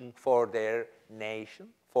other for their nation,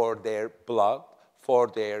 for their blood, for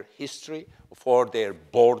their history, for their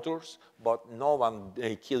borders, but no one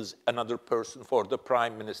kills another person for the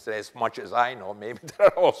prime minister as much as I know. Maybe there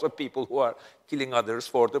are also people who are killing others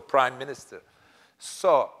for the prime minister.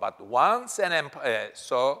 So, but once an empire,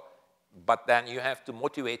 but then you have to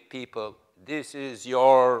motivate people. This is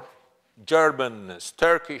your Germanness,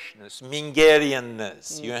 Turkishness,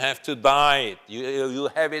 Mingherianness. You have to dye it. You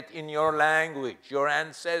have it in your language, your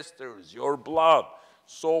ancestors, your blood,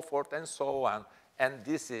 so forth and so on. And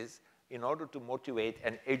this is, in order to motivate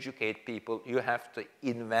and educate people, you have to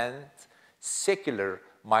invent secular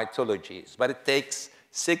mythologies. But it takes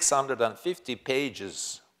 650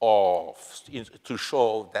 pages to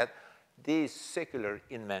show that these secular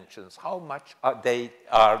inventions, how much they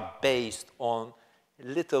are based on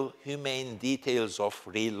little humane details of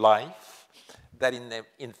real life, that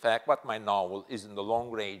in fact what my novel is in the long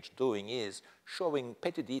range doing is showing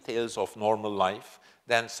petty details of normal life,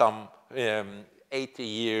 then some 80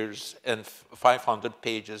 years and 500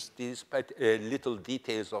 pages, these little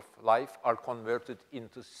details of life are converted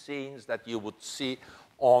into scenes that you would see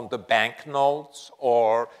on the banknotes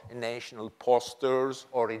or national posters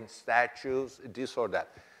or in statues, this or that.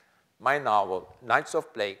 My novel, Nights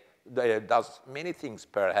of Plague, does many things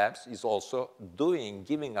perhaps, is also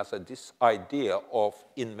giving us this idea of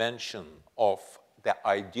invention, of the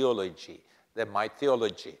ideology, the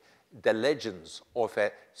mythology, the legends of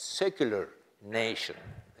a secular nation.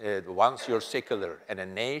 Once you're secular and a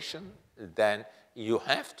nation, then you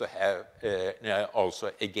have to have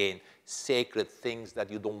also, again, sacred things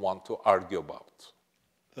that you don't want to argue about.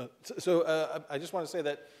 I just want to say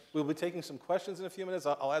that we'll be taking some questions in a few minutes.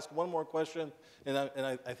 I'll ask one more question, and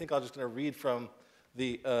I think I'm just going to read from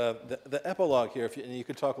the epilogue here, and you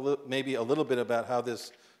could talk maybe a little bit about how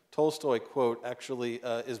this Tolstoy quote actually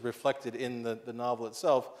is reflected in the novel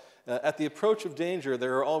itself. At the approach of danger,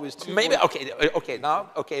 there are always two... Maybe,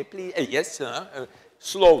 okay, please, yes,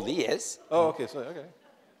 slowly, yes. Oh, okay,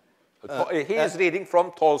 okay. He is reading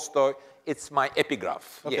from Tolstoy. It's my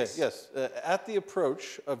epigraph. Okay, yes. At the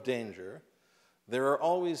approach of danger, there are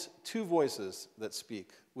always two voices that speak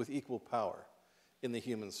with equal power in the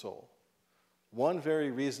human soul. One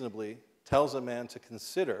very reasonably tells a man to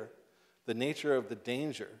consider the nature of the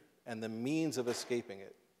danger and the means of escaping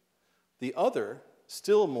it. The other,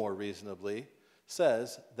 still more reasonably,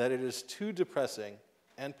 says that it is too depressing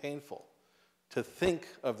and painful to think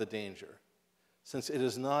of the danger, since it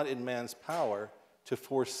is not in man's power to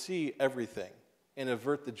foresee everything and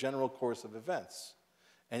avert the general course of events,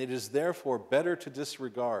 and it is therefore better to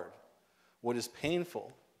disregard what is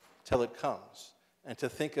painful till it comes, and to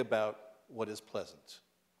think about what is pleasant.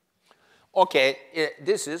 Okay,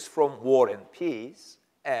 this is from War and Peace,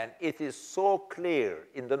 and it is so clear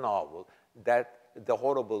in the novel that the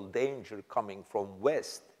horrible danger coming from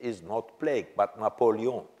West is not plague, but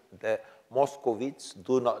Napoleon. The Moscovites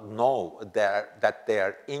do not know that they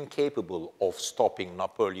are incapable of stopping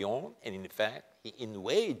Napoleon, and in fact, he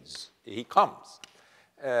invades, he comes.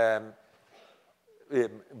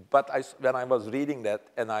 But when I was reading that,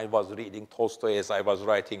 and I was reading Tolstoy as I was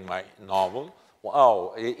writing my novel,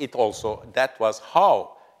 wow, that was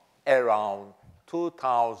how around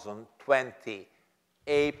 2020,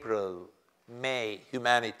 April, May,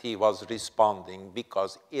 humanity was responding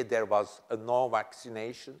because there was no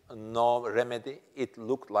vaccination, no remedy. It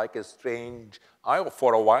looked like a strange, I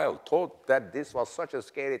for a while thought that this was such a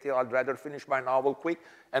scary thing, I'd rather finish my novel quick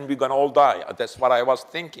and we're gonna all die. That's what I was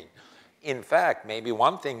thinking. In fact, maybe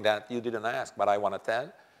one thing that you didn't ask, but I wanna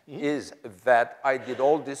tell, is that I did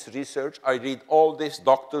all this research, I read all these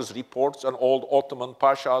doctors' reports and old Ottoman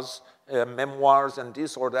Pashas' memoirs and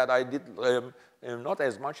this or that. I did not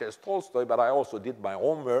as much as Tolstoy, but I also did my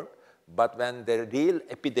own work. But when the real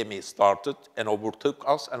epidemic started and overtook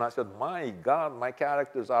us, and I said, my God, my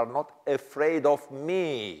characters are not afraid of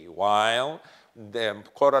me, while the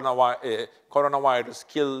coronavirus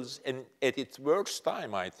kills, at its worst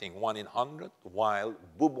time, I think, 1 in 100, while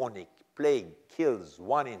bubonic plague kills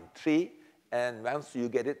 1 in 3, and once you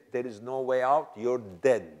get it, there is no way out, you're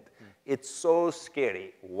dead. It's so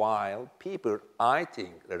scary, while people, I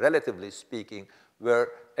think, relatively speaking,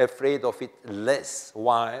 were afraid of it less.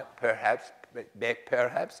 Why? Perhaps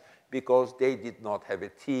because they did not have a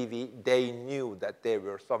TV. They knew that there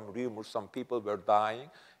were some rumors, some people were dying.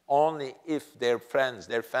 Only if their friends,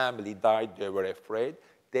 their family died, they were afraid.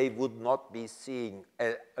 They would not be seeing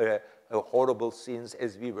horrible scenes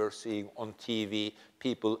as we were seeing on TV.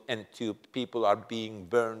 People are being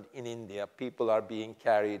burned in India. People are being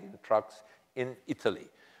carried in trucks in Italy.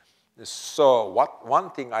 So one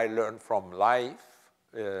thing I learned from life,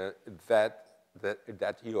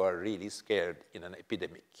 that you are really scared in an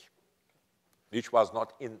epidemic, which was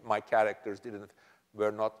not in my characters,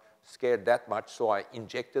 were not scared that much, so I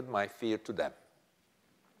injected my fear to them.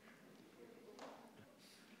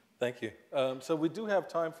 Thank you. So we do have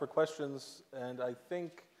time for questions, and I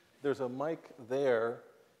think there's a mic there.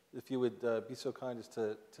 If you would be so kind as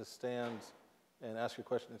to stand and ask your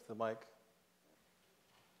question into the mic.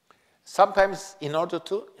 Sometimes, in order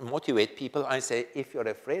to motivate people, I say, if you're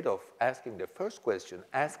afraid of asking the first question,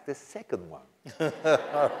 ask the second one.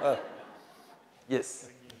 Yes.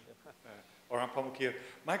 Orhan Pamuk here.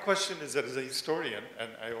 My question is that as a historian, and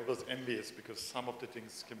I always envious because some of the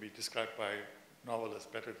things can be described by novelists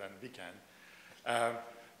better than we can,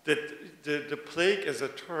 that the plague as a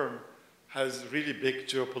term has really big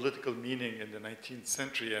geopolitical meaning in the 19th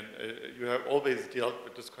century, and you have always dealt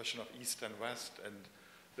with this question of East and West, and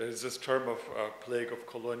there's this term of plague of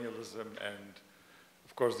colonialism and,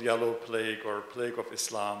 of course, the yellow plague or plague of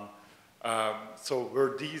Islam. So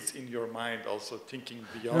were these in your mind also thinking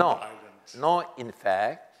beyond the island? No, in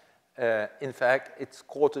fact, it's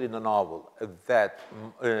quoted in a novel that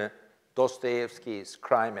Dostoevsky's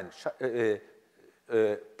Crime and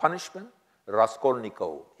Punishment,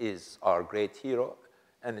 Raskolnikov is our great hero,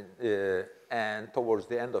 and towards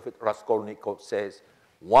the end of it, Raskolnikov says,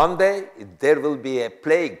 one day there will be a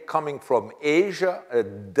plague coming from Asia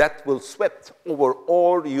that will sweep over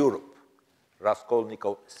all Europe.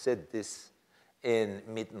 Raskolnikov said this in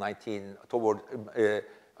toward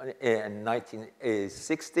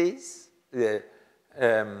 1960s,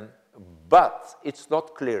 but it's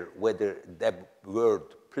not clear whether the word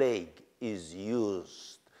plague is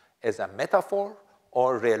used as a metaphor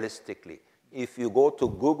or realistically. If you go to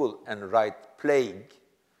Google and write plague,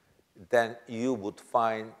 then you would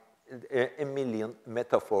find a million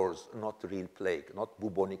metaphors, not real plague, not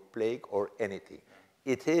bubonic plague or anything.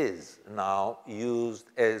 It is now used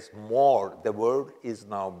as more, the word is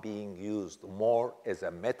now being used more as a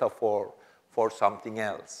metaphor for something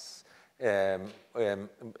else.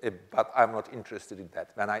 But I'm not interested in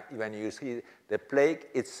that. When you see the plague,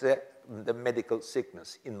 it's the medical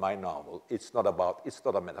sickness in my novel. It's not a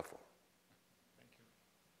metaphor. Thank you.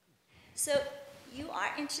 So you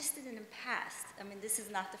are interested in the past. I mean, this is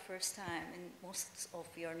not the first time in most of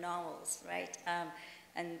your novels, right?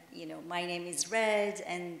 And, you know, My Name is Red,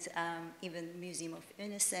 and even Museum of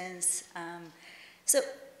Innocence. So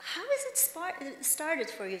how is it started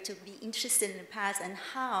for you to be interested in the past, and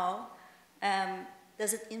how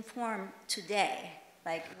does it inform today?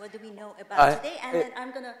 Like, what do we know about today? And then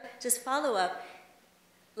I'm going to just follow up.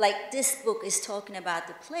 Like, this book is talking about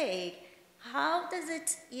the plague. How does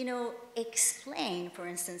it, you know, explain, for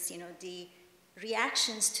instance, you know, the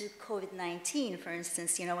reactions to COVID-19, for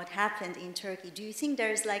instance, you know, what happened in Turkey? Do you think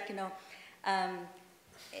there's like, you know,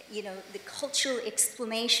 you know, the cultural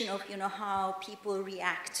explanation of, you know, how people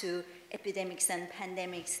react to epidemics and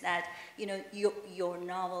pandemics that, you know, your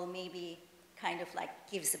novel maybe kind of like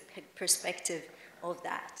gives a perspective of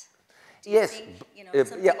that. Do you Yes. think, you know,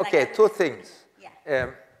 Yeah, okay, like 2 things.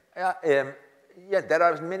 Yeah. Yeah, there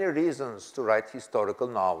are many reasons to write historical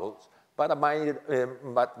novels, but I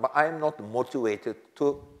am not motivated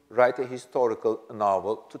to write a historical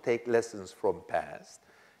novel to take lessons from past.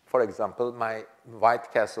 For example, my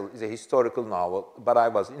White Castle is a historical novel, but I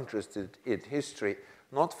was interested in history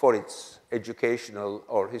not for its educational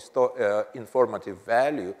or informative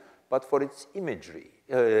value, but for its imagery,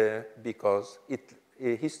 because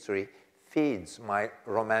history feeds my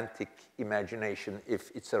romantic imagination,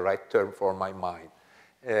 if it's a right term for my mind.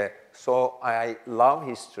 So I love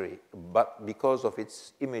history, but because of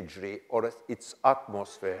its imagery or its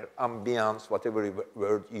atmosphere, ambience, whatever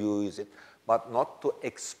word you use it, but not to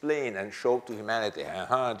explain and show to humanity,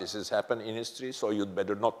 this has happened in history, so you'd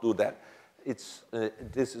better not do that.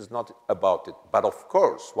 This is not about it. But of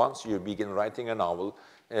course, once you begin writing a novel,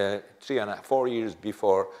 4 years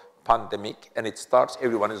before pandemic, and it starts,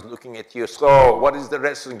 everyone is looking at you, so what is the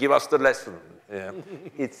lesson? Give us the lesson.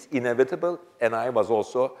 It's inevitable, and I was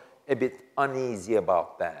also a bit uneasy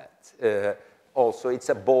about that. Also, it's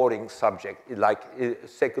a boring subject, like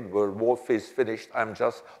Second World War is finished, I'm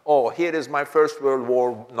just, here is my First World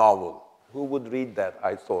War novel. Who would read that,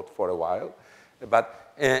 I thought for a while.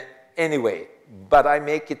 But anyway, but I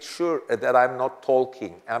make it sure that I'm not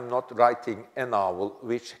talking, I'm not writing a novel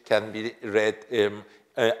which can be read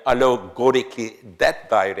allegorically that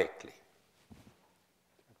directly.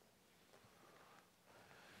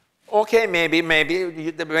 Okay, maybe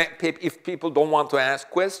if people don't want to ask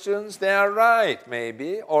questions, they are right,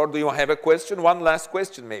 maybe. Or do you have a question? One last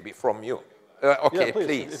question, maybe, from you. Okay, yeah,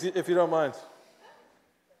 please. If you don't mind.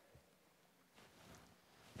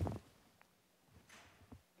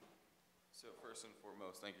 So first and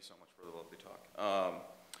foremost, thank you so much for the lovely talk.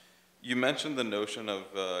 You mentioned the notion of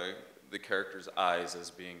the character's eyes as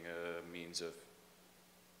being a means of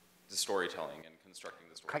the storytelling and constructing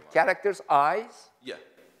the story. Character's eyes? Yeah.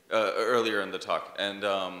 Earlier in the talk. And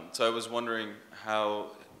so I was wondering,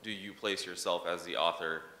 how do you place yourself as the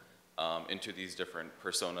author into these different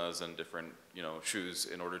personas and different, you know, shoes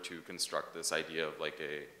in order to construct this idea of like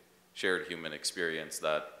a shared human experience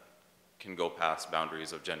that can go past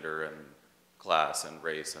boundaries of gender and class and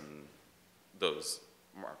race and those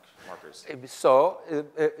markers? So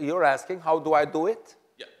you're asking, how do I do it?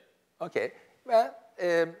 Yeah. Okay. Well,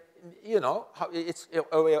 you know,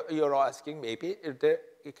 you're asking maybe the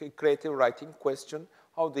creative writing question,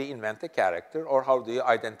 how do you invent a character or how do you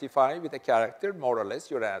identify with a character, more or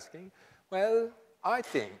less you're asking. Well, I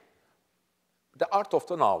think the art of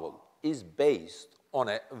the novel is based on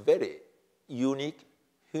a very unique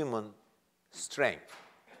human strength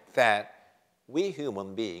that we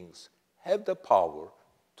human beings have the power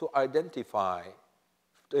to identify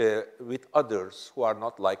with others who are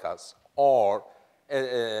not like us, or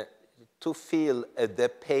to feel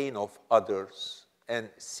the pain of others and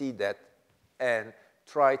see that and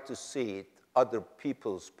try to see it, other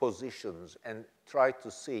people's positions, and try to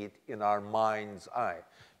see it in our mind's eye.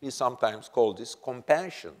 We sometimes call this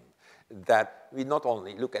compassion, that we not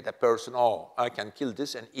only look at a person, I can kill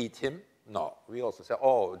this and eat him. No, we also say,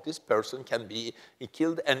 this person can be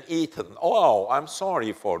killed and eaten. I'm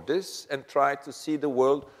sorry for this, and try to see the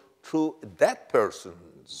world through that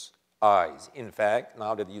person's eyes. In fact,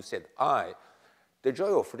 now that you said the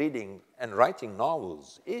joy of reading and writing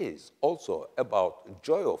novels is also about the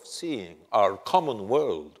joy of seeing our common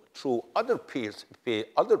world through other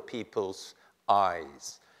people's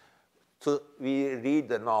eyes. We read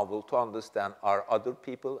the novel to understand our other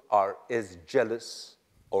people are as jealous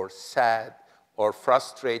or sad or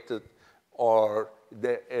frustrated or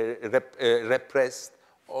repressed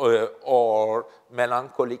or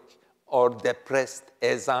melancholic or depressed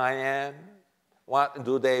as I am. What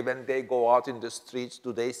do they, when they go out in the streets,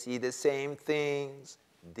 do they see the same things?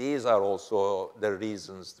 These are also the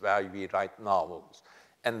reasons why we write novels.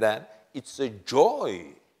 And then it's a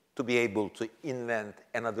joy to be able to invent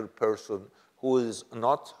another person who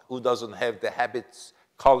doesn't have the habits,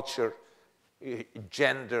 culture,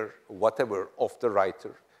 gender, whatever, of the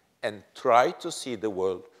writer, and try to see the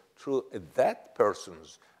world through that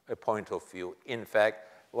person's point of view. In fact,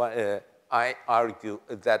 I argue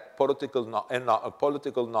that a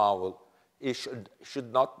political novel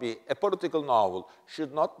should not be a political novel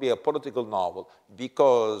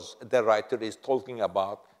because the writer is talking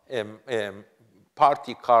about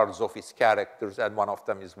party cards of his characters, and one of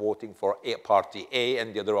them is voting for party A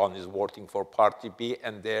and the other one is voting for party B,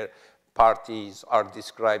 and their parties are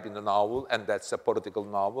described in the novel, and that's a political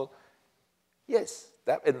novel. Yes,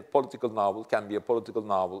 that a political novel can be a political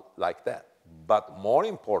novel like that. But more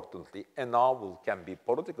importantly, a novel can be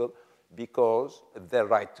political because the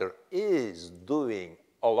writer is doing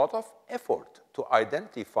a lot of effort to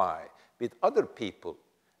identify with other people,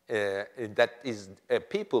 that is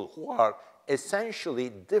people who are essentially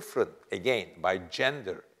different, again, by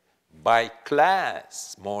gender, by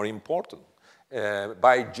class, more important,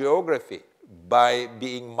 by geography, by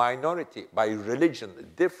being minority, by religion,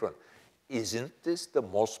 different. Isn't this the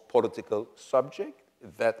most political subject?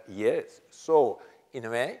 That, yes. So, in a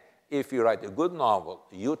way, if you write a good novel,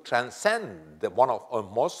 you transcend one of the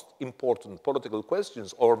most important political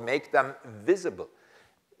questions or make them visible.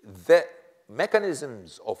 The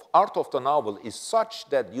mechanisms of art of the novel is such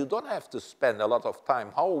that you don't have to spend a lot of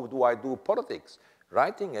time. How do I do politics?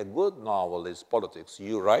 Writing a good novel is politics.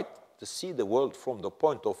 You write to see the world from the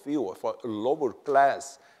point of view of a lower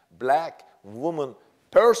class, black woman,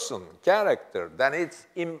 person, character, then it's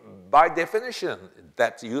by definition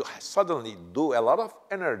that you suddenly do a lot of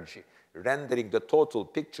energy rendering the total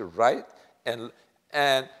picture right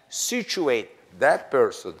and situate that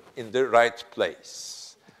person in the right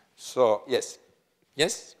place. So, yes.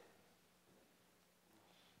 Yes?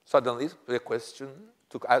 Suddenly, the question,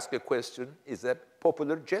 to ask a question is a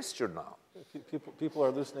popular gesture now. People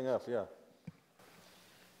are loosening up, yeah.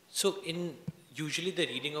 So in usually the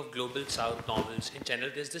reading of Global South novels, in general,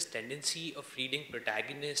 there's this tendency of reading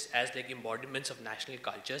protagonists as like embodiments of national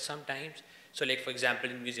culture sometimes. So like, for example,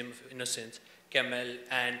 in Museum of Innocence, Kemal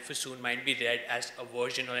and Füsun might be read as a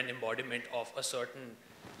version or an embodiment of a certain,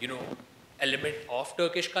 element of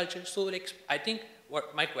Turkish culture. So like, I think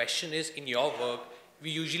what my question is, in your work, we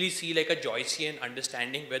usually see like a Joycean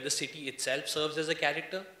understanding where the city itself serves as a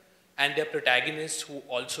character, and they're protagonists who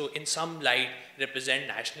also in some light represent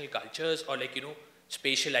national cultures or like,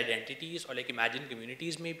 spatial identities or like imagined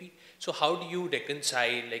communities maybe. So how do you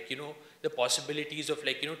reconcile like, the possibilities of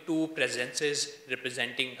like, two presences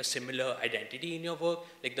representing a similar identity in your work,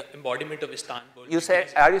 like the embodiment of Istanbul?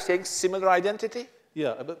 Are you saying similar identity?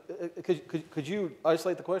 Yeah, but could you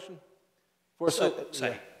isolate the question?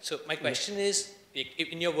 Sorry. So my question is,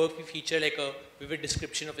 in your work, we feature like a vivid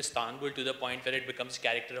description of Istanbul to the point where it becomes a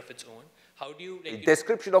character of its own. How do you like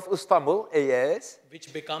description of Istanbul? Yes.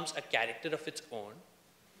 Which becomes a character of its own.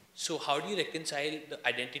 So how do you reconcile the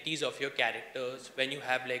identities of your characters when you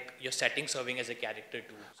have like your setting serving as a character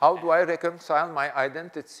too? How do I reconcile my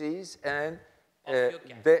identities and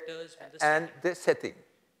the setting?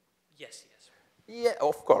 Yes. Yeah,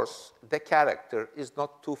 of course, the character is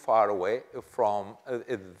not too far away from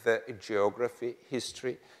the geography,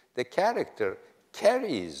 history. The character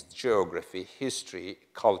carries geography, history,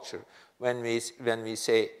 culture. When we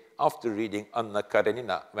say, after reading Anna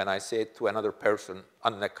Karenina, when I say to another person,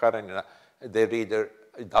 Anna Karenina, the reader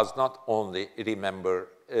does not only remember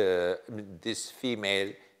this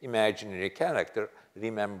female imaginary character,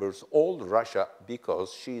 remembers all Russia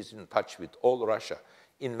because she is in touch with all Russia.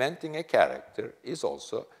 Inventing a character is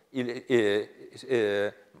also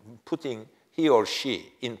putting he or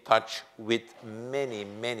she in touch with many,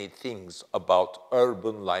 many things about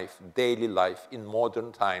urban life, daily life in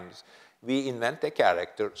modern times. We invent a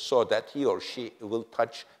character so that he or she will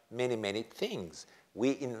touch many, many things.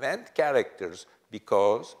 We invent characters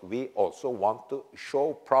because we also want to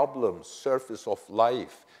show problems, surface of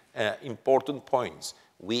life, important points.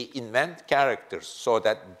 We invent characters so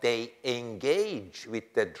that they engage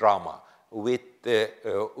with the drama, with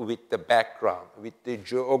the background, with the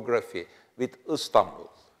geography, with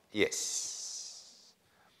Istanbul. Yes.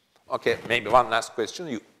 Okay, maybe one last question.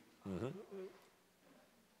 You. Mm-hmm.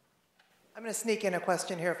 I'm going to sneak in a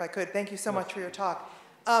question here if I could. Thank you so much for your talk.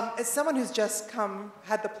 As someone who's just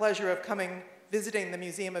had the pleasure of visiting the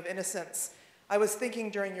Museum of Innocence, I was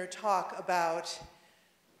thinking during your talk about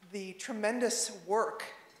the tremendous work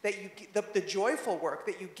that the joyful work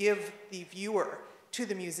that you give the viewer to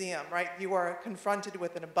the museum, right? You are confronted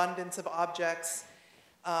with an abundance of objects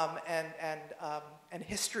and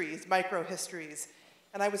histories, micro-histories.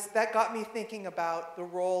 And that got me thinking about the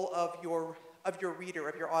role of your reader,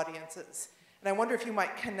 of your audiences. And I wonder if you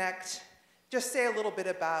might just say a little bit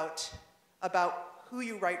about who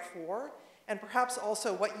you write for, and perhaps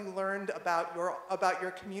also what you learned about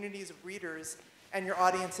your communities of readers and your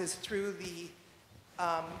audiences through the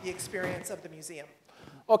experience of the museum.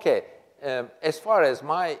 Okay, as far as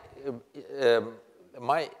my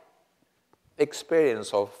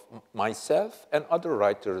experience of myself and other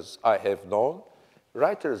writers I have known,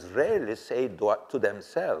 writers rarely say to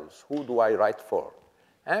themselves, who do I write for?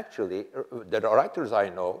 Actually, the writers I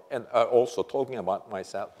know, and also talking about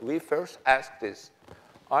myself, we first ask this,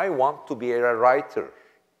 I want to be a writer.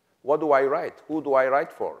 What do I write? Who do I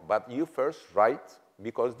write for? But you first write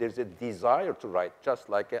because there's a desire to write, just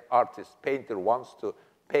like an artist, painter wants to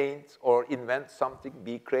paint or invent something,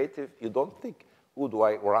 be creative. You don't think, who do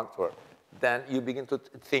I write for? Then you begin to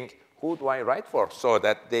think, who do I write for? So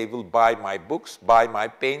that they will buy my books, buy my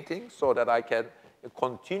paintings, so that I can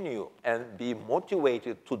continue and be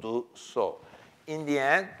motivated to do so. In the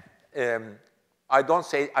end,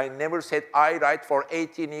 I never said I write for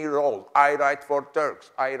 18-year-old, I write for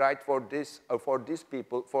Turks, I write for this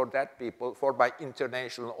people, for that people, for my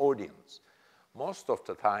international audience. Most of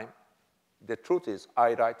the time, the truth is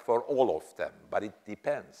I write for all of them, but it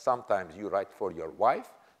depends. Sometimes you write for your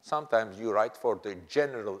wife, sometimes you write for the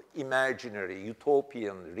general, imaginary,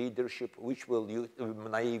 utopian readership, which you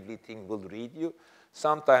naively think will read you.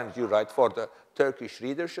 Sometimes you write for the Turkish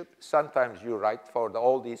readership. Sometimes you write for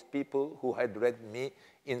all these people who had read me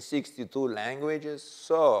in 62 languages.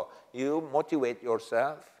 So you motivate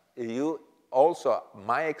yourself. You also,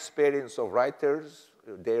 my experience of writers,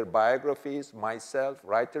 their biographies, myself,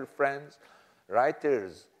 writer friends,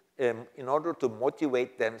 writers, in order to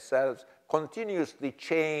motivate themselves, continuously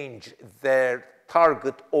change their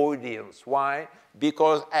target audience. Why?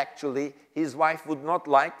 Because actually his wife would not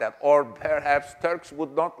like that, or perhaps Turks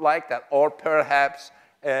would not like that, or perhaps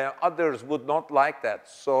others would not like that.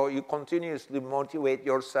 So you continuously motivate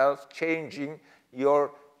yourself, changing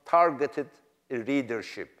your targeted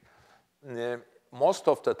readership. Most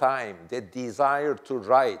of the time, the desire to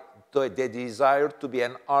write, the desire to be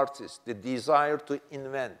an artist, the desire to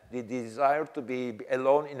invent, the desire to be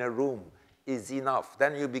alone in a room is enough.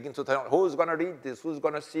 Then you begin to think, who's going to read this? Who's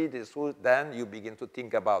going to see this? Then you begin to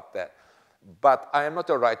think about that. But I am not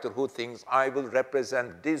a writer who thinks I will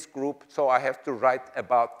represent this group, so I have to write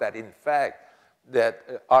about that. In fact,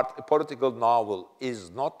 that a political novel is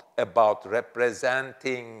not about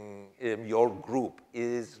representing your group, it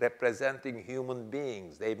is representing human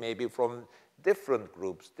beings. They may be from different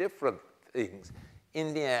groups, different things.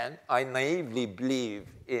 In the end, I naively believe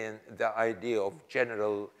in the idea of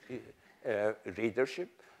general readership,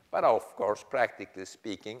 but of course, practically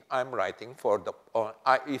speaking, I'm writing for the,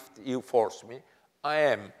 if you force me, I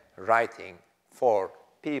am writing for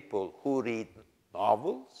people who read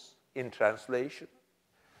novels in translation.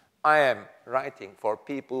 I am writing for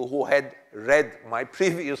people who had read my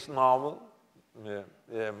previous novel,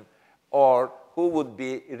 or who would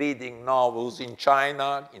be reading novels in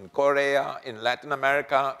China, in Korea, in Latin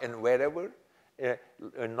America, and wherever,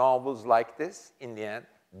 novels like this. In the end,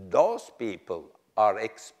 those people are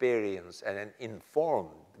experienced and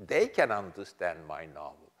informed. They can understand my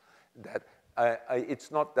novel. That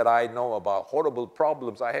it's not that I know about horrible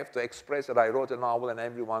problems. I have to express that I wrote a novel and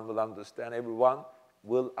everyone will understand. Everyone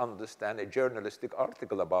will understand a journalistic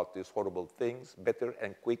article about these horrible things better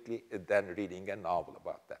and quickly than reading a novel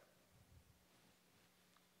about that.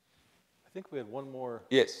 I think we had one more.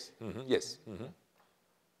 Yes, yes.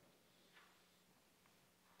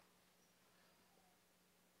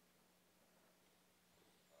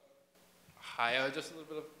 Hi, just a little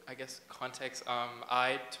bit of, I guess, context.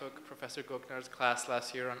 I took Professor Göknar's class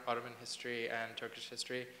last year on Ottoman history and Turkish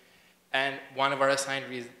history, and one of our assigned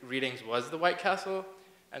readings was The White Castle,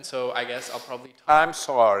 and so I guess I'll probably talk. I'm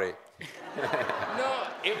sorry. No,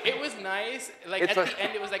 it was nice. Like, at the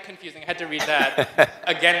end, it was, like, confusing. I had to read that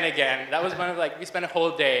again and again. That was one of, like, we spent a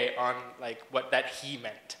whole day on, like, what that he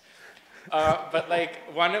meant. But,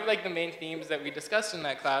 like, one of, like, the main themes that we discussed in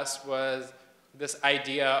that class was this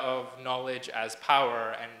idea of knowledge as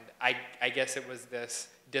power, and I guess it was this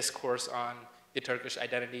discourse on the Turkish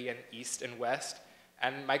identity in East and West.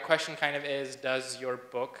 And my question kind of is, does your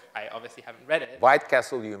book, I obviously haven't read it. White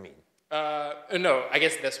Castle, you mean? No, I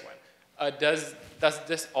guess this one. Does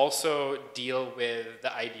this also deal with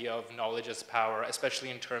the idea of knowledge as power,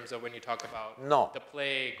 especially in terms of when you talk about the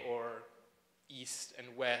plague or East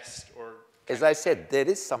and West, or as I said, there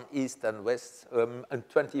is some East and West, and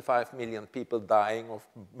 25 million people dying of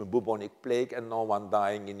bubonic plague and no one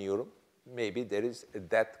dying in Europe. Maybe there is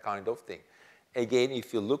that kind of thing. Again,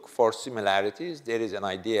 if you look for similarities, there is an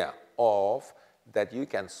idea of that you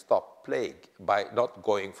can stop plague by not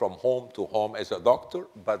going from home to home as a doctor,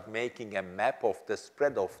 but making a map of the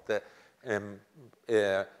spread of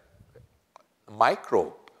the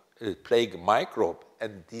microbe, plague microbe,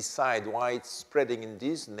 and decide why it's spreading in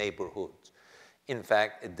these neighborhoods. In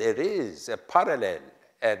fact, there is a parallel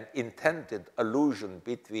and intended allusion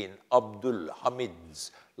between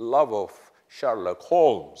Abdülhamid's love of Sherlock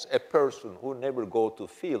Holmes, a person who never goes to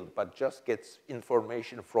field but just gets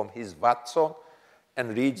information from his Watson,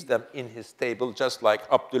 and reads them in his table, just like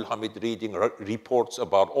Abdülhamit reading reports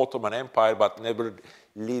about Ottoman Empire, but never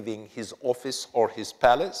leaving his office or his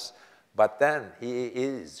palace. But then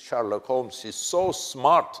Sherlock Holmes is so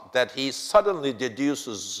smart that he suddenly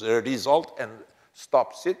deduces a result and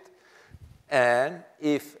stops it. And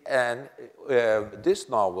this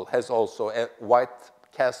novel has also a White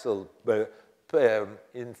Castle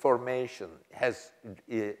information,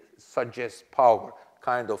 suggests power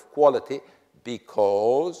kind of quality,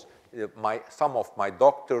 because some of my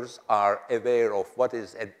doctors are aware of what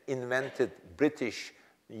is an invented British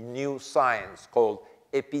new science called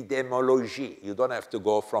epidemiology. You don't have to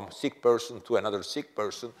go from sick person to another sick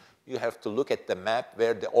person. You have to look at the map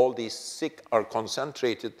where all these sick are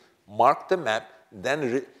concentrated, mark the map,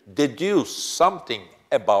 then deduce something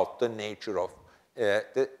about the nature of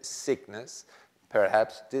the sickness.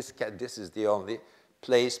 Perhaps this is the only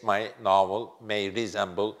place my novel may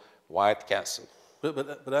resemble White Castle.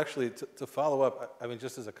 But actually, to follow up, I mean,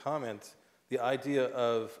 just as a comment, the idea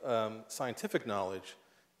of scientific knowledge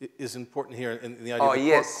is important here in the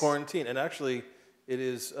idea of quarantine. And actually, it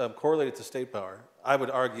is correlated to state power. I would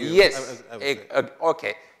argue. Yes.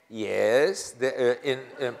 Okay. Yes. In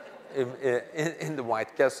the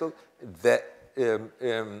White Castle, the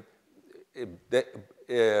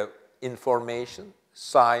information,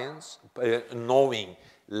 science, knowing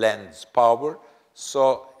lends power.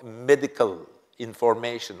 So medical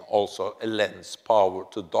information also lends power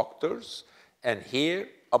to doctors. And here,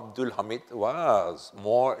 Abdülhamit was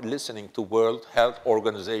more listening to World Health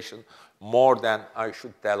Organization more than, I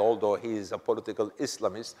should tell, although he is a political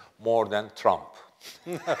Islamist, more than Trump.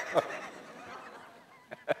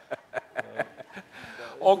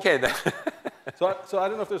 Okay, then. So I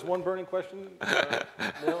don't know if there's one burning question.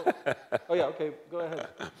 No? Oh, yeah, okay, go ahead.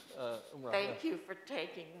 Umrah, Thank you for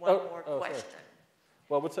taking one more question. Sorry.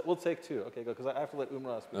 Well, we'll take two. Okay, go, because I have to let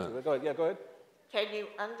Umrah speak too. Go ahead, yeah, go ahead. Can you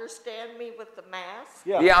understand me with the mask?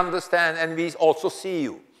 Yeah. We understand, and we also see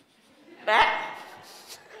you. Back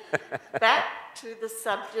to the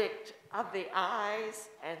subject of the eyes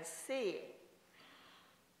and seeing.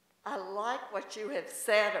 I like what you have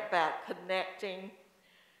said about connecting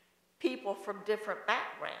people from different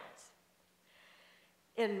backgrounds.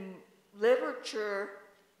 In literature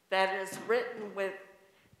that is written with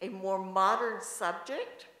a more modern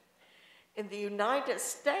subject, in the United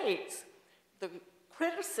States, the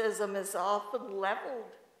criticism is often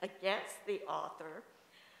leveled against the author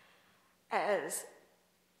as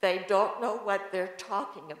they don't know what they're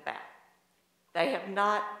talking about. They have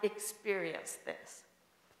not experienced this.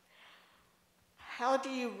 How do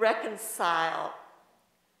you reconcile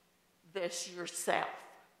this yourself?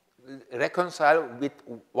 Reconcile with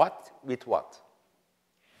what? With what?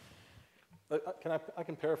 I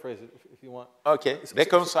can paraphrase it if you want. Okay.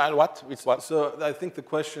 Reconcile what with what? So I think the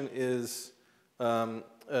question is,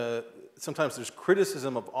 sometimes there's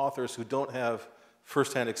criticism of authors who don't have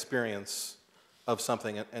firsthand experience of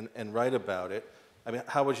something and write about it. I mean,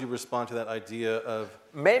 how would you respond to that idea of...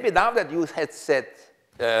 Maybe now that you had said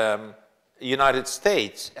United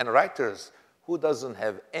States and writers who doesn't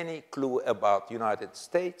have any clue about United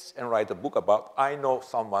States and write a book about, I know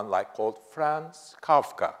someone called Franz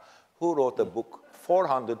Kafka, who wrote a book,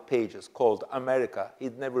 400 pages, called America.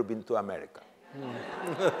 He'd never been to America.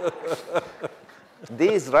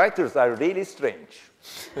 These writers are really strange.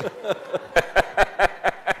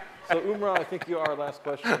 So, Umrah, I think you are our last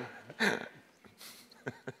question.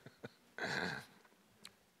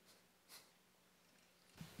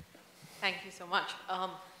 Thank you so much.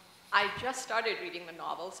 I just started reading the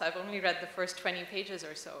novel, so I've only read the first 20 pages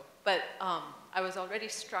or so. But I was already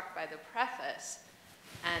struck by the preface,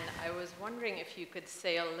 and I was wondering if you could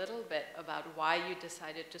say a little bit about why you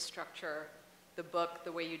decided to structure the book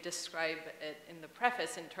the way you describe it in the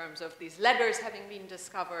preface, in terms of these letters having been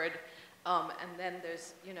discovered, and then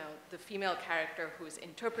there's, the female character who's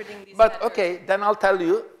interpreting these letters. But okay, then I'll tell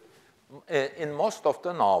you, in most of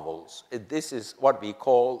the novels, this is what we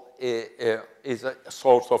call is a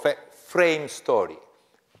sort of a frame story.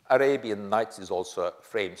 Arabian Nights is also a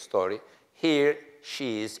frame story. Here,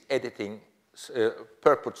 she is editing,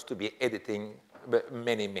 purports to be editing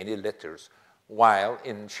many, many letters, while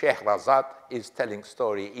in Shehrazad is telling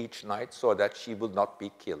story each night so that she will not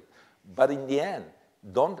be killed. But in the end,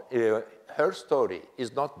 her story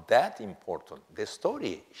is not that important. The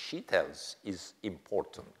story she tells is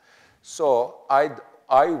important. So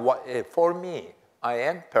for me, I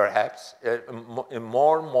am perhaps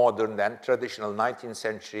more modern than traditional 19th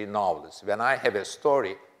century novelists. When I have a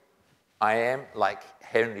story, I am like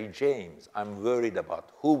Henry James. I'm worried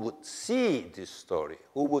about who would see this story,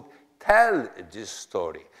 who would tell this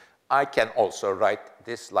story. I can also write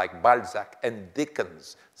this like Balzac and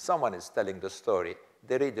Dickens. Someone is telling the story.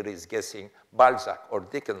 The reader is guessing Balzac or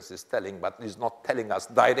Dickens is telling, but he's not telling us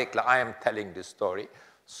directly, I am telling this story.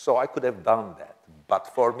 So I could have done that. But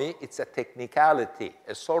for me, it's a technicality,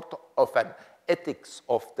 a sort of an ethics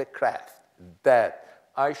of the craft, that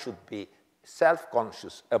I should be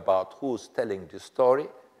self-conscious about who's telling the story.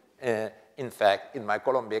 In fact, in my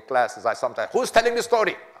Columbia classes, I sometimes, who's telling the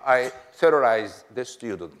story? I terrorize the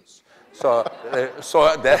students. So,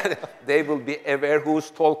 so that they will be aware who's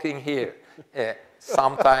talking here.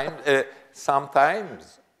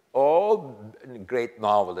 Sometimes all great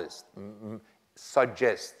novelists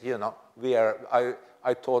suggest, you know,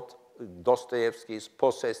 I thought Dostoevsky is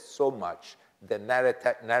possessed so much, the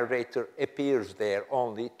narrator appears there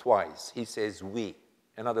only twice. He says we.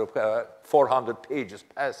 Another 400 pages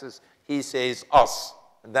passes, he says us.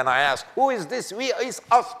 And then I ask, who is this? We is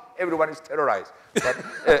us. Everyone is terrorized.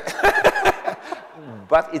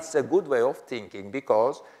 But it's a good way of thinking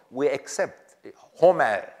because we accept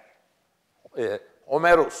Homerus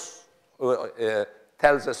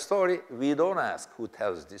tells a story. We don't ask who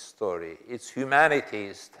tells this story. It's humanity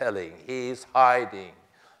is telling. He is hiding.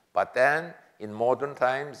 But then in modern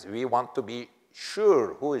times, we want to be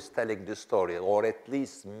sure who is telling the story, or at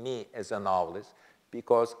least me as a novelist,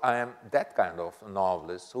 because I am that kind of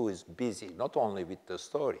novelist who is busy not only with the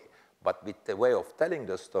story, but with the way of telling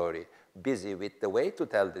the story, busy with the way to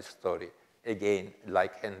tell the story. Again,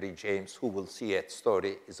 like Henry James, who will see a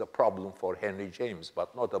story is a problem for Henry James,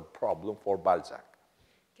 but not a problem for Balzac.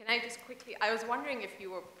 Can I just quickly, I was wondering if you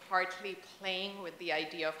were partly playing with the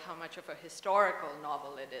idea of how much of a historical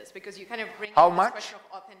novel it is, because you kind of bring up this question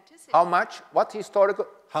of authenticity. How much? What historical?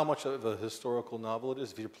 How much of a historical novel it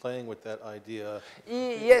is, if you're playing with that idea?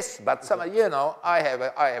 Yes, but you know, I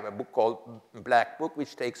have a book called Black Book,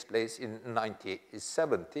 which takes place in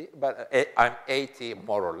 1970, but I'm 80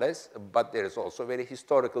 more or less, but there's also very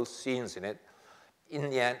historical scenes in it. In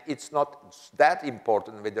the end, it's not that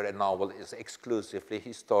important whether a novel is exclusively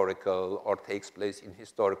historical or takes place in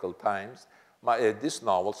historical times. This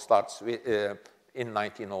novel starts with, in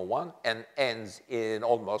 1901 and ends in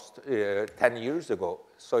almost 10 years ago.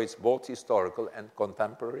 So it's both historical and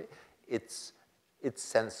contemporary. It's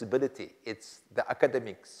sensibility. It's the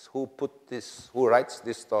academics who writes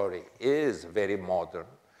this story is very modern.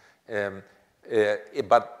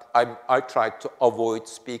 But I try to avoid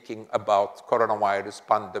speaking about coronavirus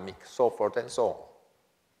pandemic, so forth and so on.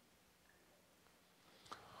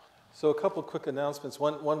 So a couple of quick announcements.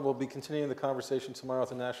 One, we'll be continuing the conversation tomorrow at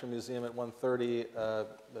the National Museum at 1:30.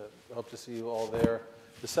 Hope to see you all there.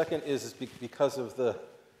 The second is because of the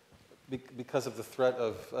threat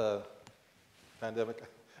of pandemic.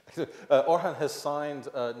 Orhan has signed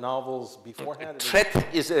novels beforehand. Threat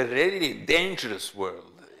is a really dangerous word.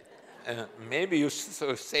 Maybe you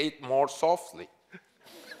say it more softly.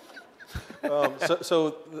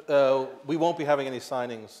 We won't be having any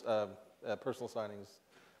signings, personal signings.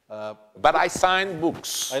 But I sign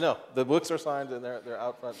books. I know. The books are signed and they're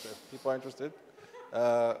out front if people are interested.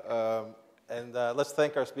 And let's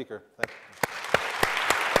thank our speaker. Thank you.